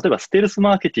論だ、例えばステルス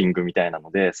マーケティングみたいな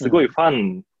ので、すごいファ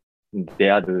ン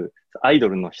であるアイド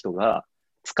ルの人が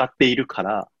使っているか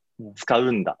ら使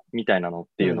うんだみたいなのっ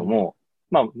ていうのも、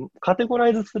まあ、カテゴラ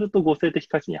イズすると互生的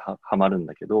価値にはまるん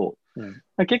だけど、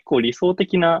結構理想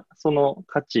的なその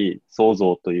価値創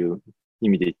造という意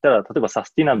味で言ったら、例えばサ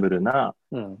スティナブルな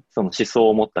その思想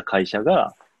を持った会社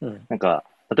が、なんか、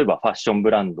例えばファッション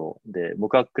ブランドで、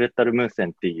僕はクレッタルムーセン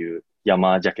っていうヤ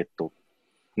マージャケット、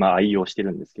まあ愛用して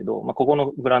るんですけど、まあここ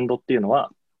のブランドっていうの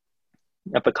は、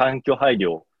やっぱり環境配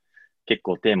慮を結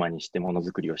構テーマにしてもの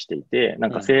づくりをしていて、な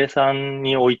んか生産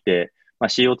において、まあ、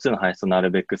CO2 の排出をな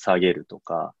るべく下げると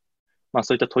か、まあ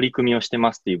そういった取り組みをして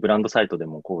ますっていうブランドサイトで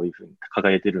もこういうふうに掲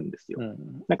げてるんですよ。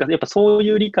なんかやっぱそう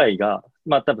いう理解が、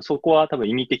まあ多分そこは多分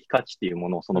意味的価値っていうも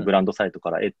のをそのブランドサイトか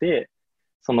ら得て、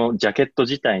そのジャケット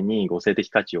自体に互生的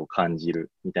価値を感じる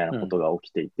みたいなことが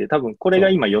起きていて、多分これが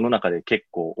今世の中で結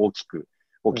構大きく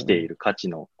起きている価値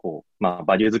のこう、まあ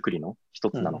バリュー作りの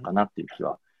一つなのかなっていう気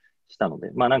はしたの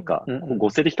で、まあなんか、うんうん合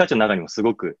成的価値の中にもす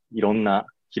ごくいろんな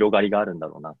広がりがあるんだ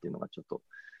ろうなっていうのがちょっと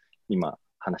今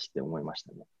話して思いまし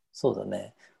たね。そうだ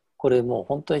ね。これもう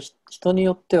本当に人に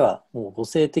よってはもう母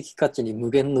性的価値に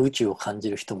無限の宇宙を感じ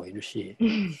る人もいるし、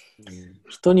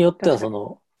人によってはそ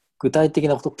の具体的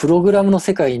なこと、プログラムの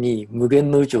世界に無限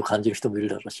の宇宙を感じる人もいる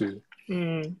だろうし、う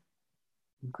ん。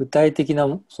具体的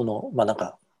なそのまあなん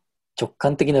か直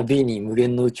感的な美に無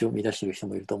限の宇宙を見出している人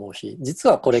もいると思うし、実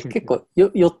はこれ結構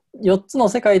4つの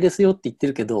世界ですよって言って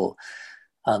るけど、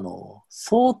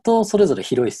相当それぞれ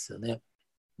広いですよね。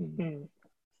うん。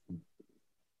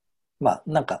まあ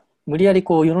なんか無理やり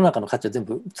こう世の中の価値を全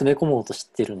部詰め込もうとし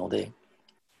ているので、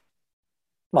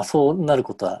まあそうなる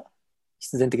ことは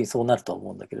必然的にそうなるとは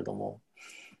思うんだけれども、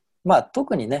まあ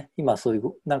特にね、今そうい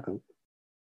うなんか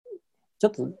ちょ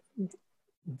っと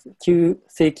9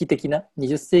世紀的な、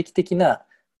20世紀的な、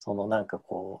そのなんか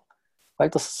こう、割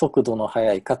と速度の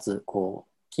速いかつこ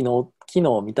う機能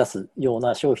を満たすよう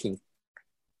な商品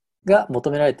が求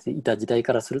められていた時代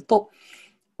からすると、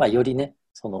まあ、よりね、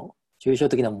その抽象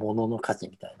的なものの価値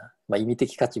みたいな、まあ、意味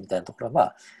的価値みたいなところは、ま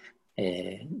あ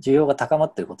需要が高ま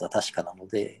っていることは確かなの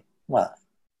で、まあ、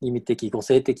意味的、語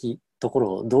性的とこ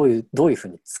ろをどういうふう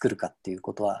に作るかっていう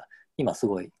ことは、今す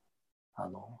ごい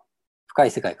深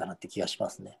い世界かなって気がしま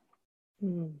すね。う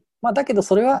ん。まあ、だけど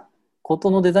それはこ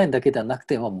とのデザインだけではなく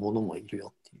て、まあ、物もいる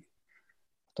よっていう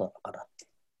ことなのかなっ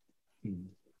ていう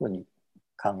ふうに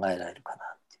考えられるかな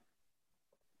っていう。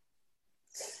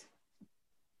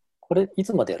これい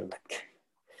つまでやるんだっけ？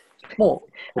も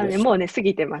うもうね、過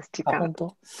ぎてます、時あ、間。本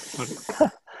当？そうです。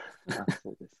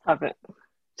多分。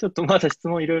ちょっとまだ質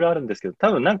問いろいろあるんですけど、多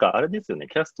分なんかあれですよね、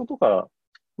キャストとか、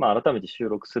まあ改めて収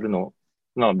録するの、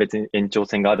まあ別に延長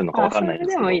戦があるのかわかんないです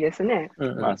けど、それでもいいですね。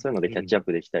まあそういうのでキャッチアッ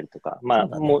プできたりとか、まあ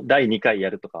もう第2回や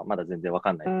るとかはまだ全然わ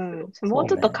かんないですけど、もう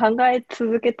ちょっと考え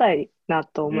続けたいな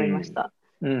と思いました。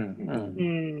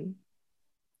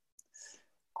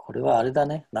これはあれだ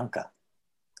ね、なんか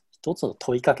一つの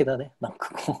問いかけだね、なん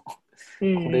かこう、こ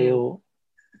れを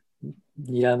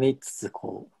にらめつつ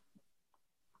こう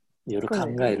いろいろ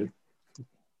考える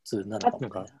ツールなの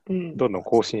かもね。どんどん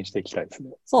更新していきたいです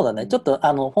ね。そうだね、ちょっと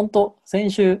本当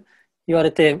先週言わ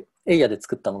れてエイヤで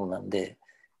作ったものなんで、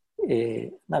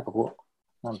なんかこ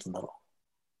うなんつうんだろ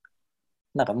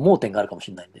う、なんか盲点があるかもし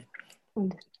れないんで。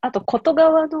あと、こと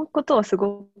側のことをす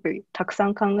ごくたくさ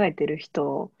ん考えてる人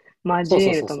を交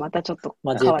えるとまたちょっと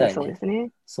変わりそうです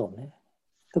ね。そうね。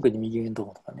特に右上のとこ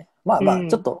ろとかね。まあまあ、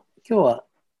ちょっと今日は、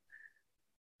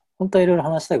本当はいろいろ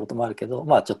話したいこともあるけど、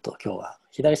まあちょっと今日は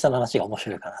左下の話が面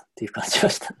白いかなっていう感じが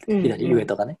したんで、左上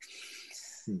とかね。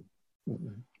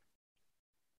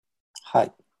は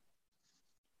い。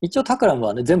一応タクラム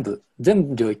はね、全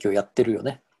領域をやってるよ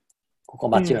ね。ここ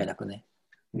間違いなくね。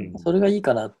それがいい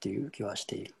かなっていう気はし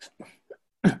ている。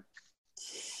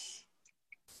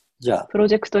じゃあ。プロ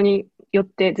ジェクトによっ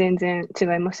て全然違い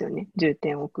ますよね。重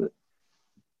点を置く。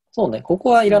そうね。ここ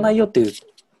はいらないよってい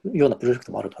うようなプロジェク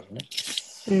トもあるからね。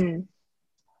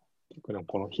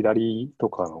この左と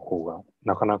かの方が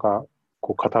なかなか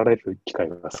こう語られる機会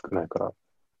が少ないから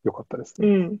良かったです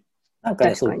ね。なんか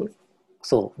ね、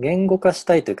そう、言語化し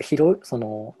たいというか、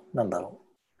なんだろ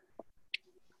う。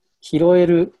拾え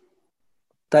る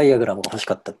ダイアグラムが欲し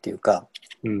かったっていうか、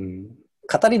語り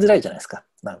づらいじゃないですか。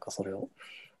なんかそれを。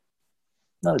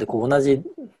なので、こう同じ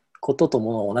ことと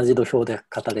ものを同じ土俵で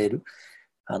語れる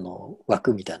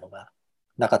枠みたいなのが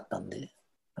なかったんで、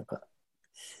なんか、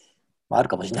まあ、ある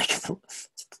かもしれないけど、ちょっと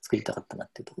作りたかったなっ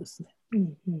ていうところですね。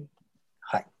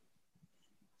はい。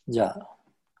じゃあ、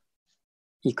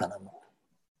いいかな、も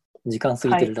う。時間過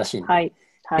ぎてるらしいんで。はい。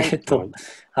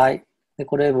はい。で、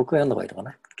これ僕が読んだ方がいいのか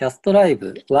な。キャストライ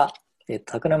ブは、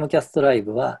タクラムキャストライ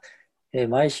ブは、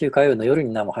毎週火曜の夜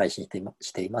に生配信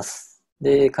しています。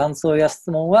で、感想や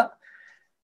質問は、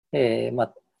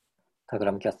タク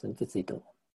ラムキャストにてツイート、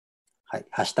はい、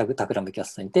ハッシュタグタクラムキャ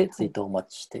ストにてツイートをお待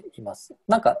ちしています。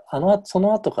なんか、そ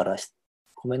の後から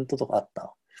コメントとかあっ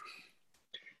た？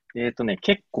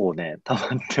結構ね、溜まっ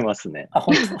てますね。あ、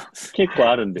本当？結構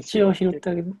あるんですよ。一応拾って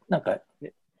あげる。なんか、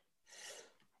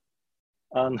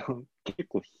結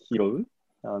構拾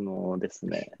うです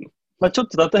ね。まあちょっ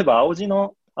と例えば青字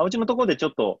のところでちょ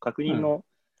っと確認の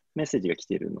メッセージが来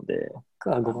ているので。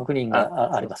ご確認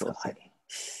がありますか？はい。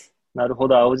なるほ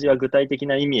ど。青字は具体的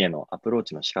な意味へのアプロー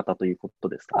チの仕方ということ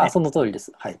ですかね。その通りで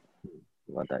す。はい。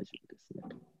は大丈夫です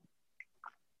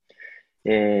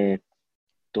ね。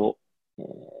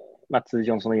まあ、通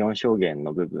常のその4象限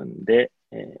の部分で、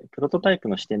プロトタイプ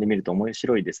の視点で見ると面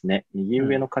白いですね。右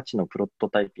上の価値のプロト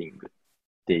タイピングっ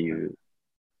ていう、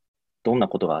どんな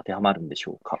ことが当てはまるんでし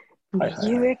ょうか。はいはいはい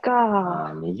右上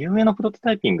か。右上のプロト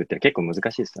タイピングって結構難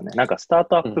しいですよね。なんかスター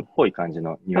トアップっぽい感じ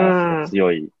のニュアンスが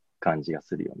強い感じが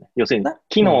するよね。要するに、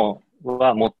機能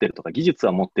は持ってるとか、技術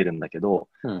は持ってるんだけど、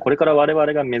これから我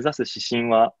々が目指す指針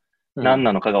は何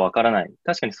なのかがわからない。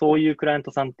確かにそういうクライアン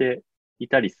トさんってい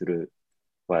たりする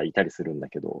んだ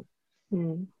けど、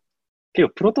結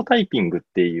構プロトタイピングっ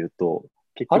ていうと、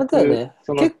結局、あれだよね。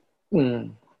その、う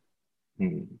ん。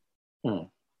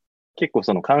結構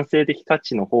その完成的価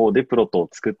値の方でプロトを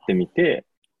作ってみて、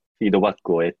フィードバッ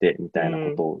クを得てみたいな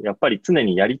ことを、やっぱり常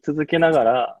にやり続けなが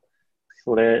ら、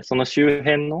その周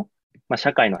辺の、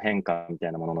社会の変化みた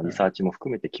いなもののリサーチも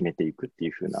含めて決めていくってい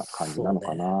う風な感じなの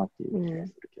かなっていう気が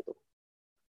するけど。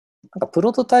なんかプ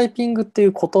ロトタイピングってい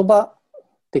う言葉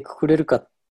でくくれるか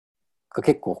が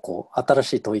結構こう新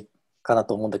しい問いかな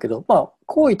と思うんだけど、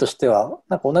行為としては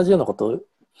なんか同じようなことを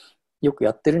よく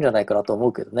やってるんじゃないかなと思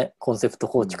うけどね。コンセプト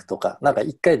構築とか、なんか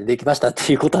一回でできましたっ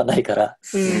ていうことはないから、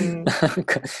なん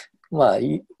か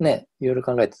いろいろ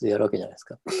考えてやるわけじゃないです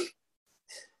か。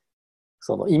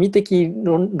その意味的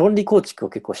論理構築を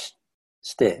結構し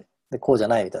て、でこうじゃ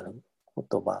ないみたいなこ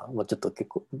とをもうちょっと結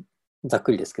構ざっ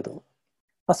くりですけど、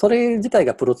それ自体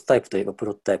がプロトタイプといえばプ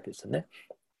ロトタイプですよね。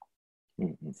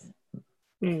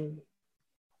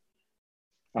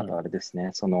あとあれですね、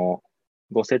その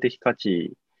合成的価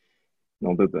値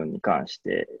の部分に関し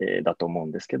て、だと思う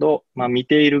んですけど、見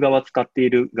ている側、使ってい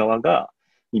る側が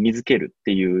意味づけるっ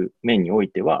ていう面におい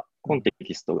ては、コンテ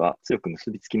キストが強く結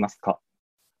びつきますか？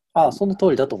その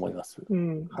通りだと思います。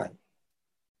はい。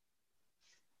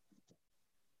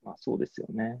そうですよ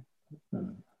ね。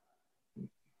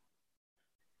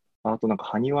あとなんか、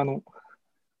埴輪の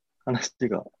話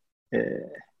が、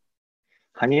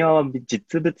埴輪は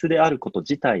実物であること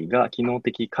自体が機能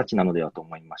的価値なのではと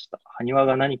思いました。埴輪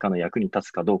が何かの役に立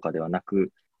つかどうかではな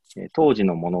く、当時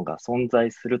のものが存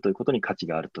在するということに価値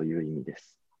があるという意味で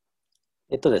す。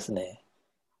ですね、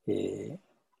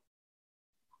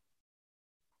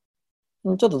ち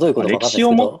ょっとどういうことか分かんないですけど、歴史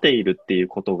を持っているっていう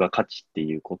ことが価値って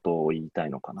いうことを言いたい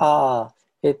のかな。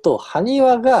埴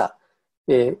輪が、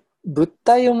物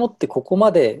体を持ってここ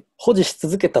まで保持し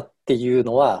続けたっていう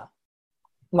のは、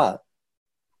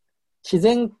自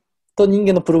然と人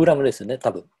間のプログラムですよね、多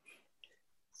分。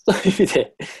そういう意味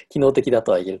で機能的だ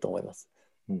とは言えると思います。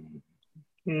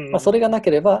それがなけ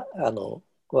れば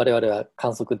我々は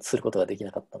観測することができ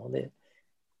なかったので、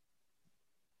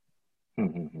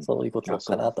そういうこと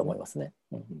かなと思いますね。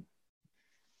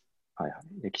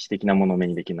歴史的なものを目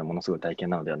にできるのはものすごい体験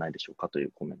なのではないでしょうかとい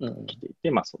うコメントが来てい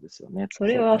て、そうですよね。そ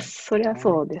りゃそ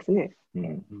うですね。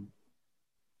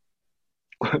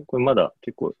これまだ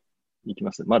結構いき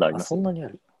ます。まだあります。そんなにあ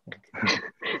る。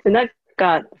なん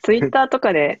か、ツイッターと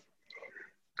かで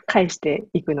返して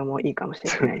いくのもいいかもしれ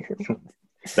ないです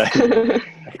ね。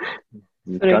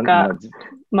それか、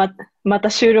ま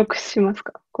た収録します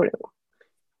か、これを。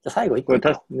じゃ最後1個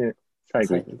最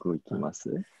後1個いきま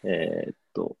す。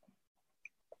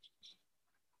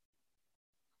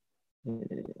で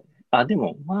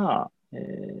も、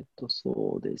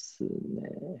そうです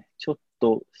ね。ちょっ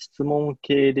と質問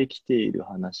系で来ている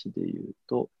話で言う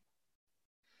と、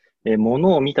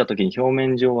物を見たときに表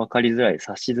面上分かりづらい、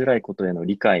察しづらいことへの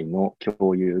理解の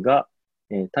共有が、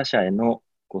他者への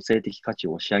個性的価値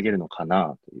を押し上げるのか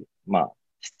なという、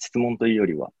質問というよ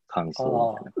りは感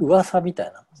想みたいな。噂みた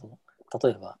いな。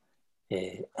例えば、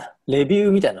レビュ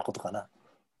ーみたいなことかな。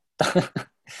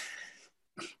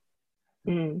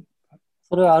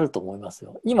それはあると思います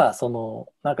よ。今、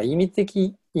なんか意味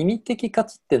的価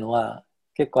値っていうのは、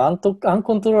結構アンコ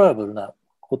ントローラブルな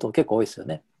こと結構多いですよ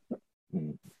ね。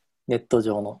ネット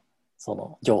上のそ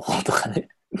の情報とかね。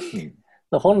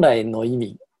本来の意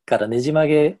味からねじ曲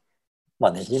げ、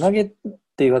ねじ曲げっ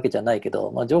ていうわけじゃないけ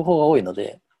ど、情報が多いの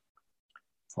で、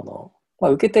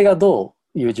受け手がど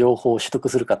ういう情報を取得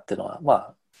するかっていうの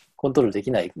は、コントロールで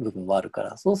きない部分もあるか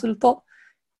ら、そうすると、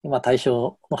対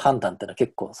象の判断っていうのは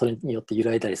結構それによって揺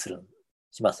らいだりし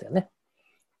ますよね。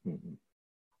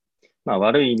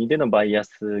悪い意味でのバイア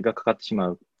スがかかってしま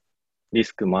うリ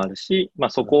スクもあるし、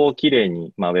そこをきれい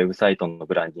に、ウェブサイトの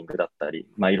ブランディングだったり、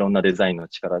いろんなデザインの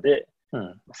力で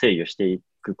制御してい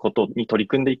くことに取り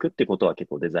組んでいくってことは結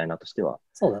構デザイナーとしては、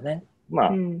そうだね。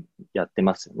やって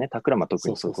ますよね。タクラマ特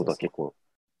にそういうことは結構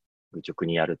愚直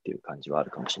にやるっていう感じはある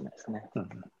かもしれないですね。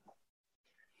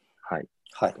はい。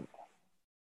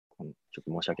ちょっ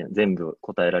と申し訳ない。全部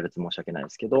答えられず申し訳ないで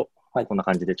すけど、こんな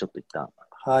感じでちょっと一旦、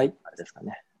あれですか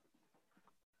ね。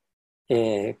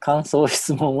感想、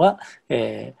質問は、ハ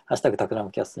ッシュタグタクラ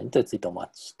ムキャストにとツイートお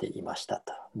待ちしていました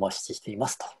と。お待ちしていま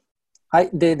すと。はい。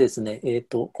でですね、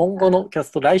今後のキャス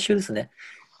ト、来週ですね。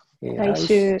来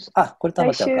週、これた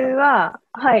ま来ちゃんから。週は、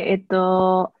はい、ち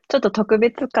ょっと特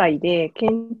別会で、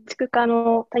建築家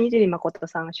の谷尻誠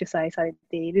さんが主催され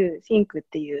ている Think っ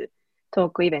ていうト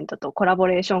ークイベントとコラボ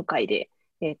レーション会で、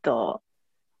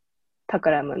タク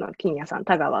ラムの金谷さん、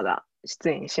田川が出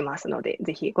演しますので、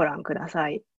ぜひご覧くださ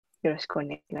い。よろしくお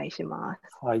願いします。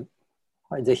はい。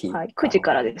はい、ぜひ。はい、9時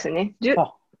からですね。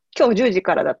あ今日10時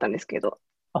からだったんですけど、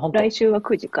本当来週は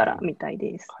9時からみたい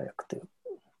です。早くて。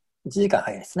1時間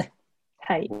早いですね。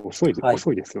はい。遅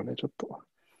いですよね、ちょっと。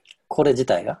これ自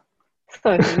体が。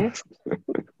そうですね。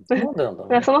なんでなんだろう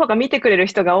ね。その他見てくれる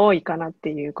人が多いかなっ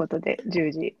ていうことで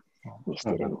10時にし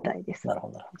てるみたいです。なるほ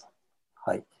ど、なるほど。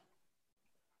はい。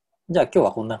じゃあ今日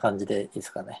はこんな感じでいいで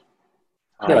すかね。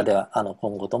ではでは、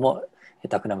今後とも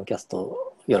タクラムキャス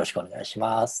トよろしくお願いし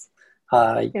ます。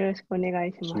はい。よろしくお願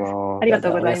いします。あありがと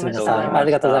うございました。おやすみなさい。あ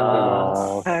りがとうございま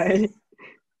す。はい。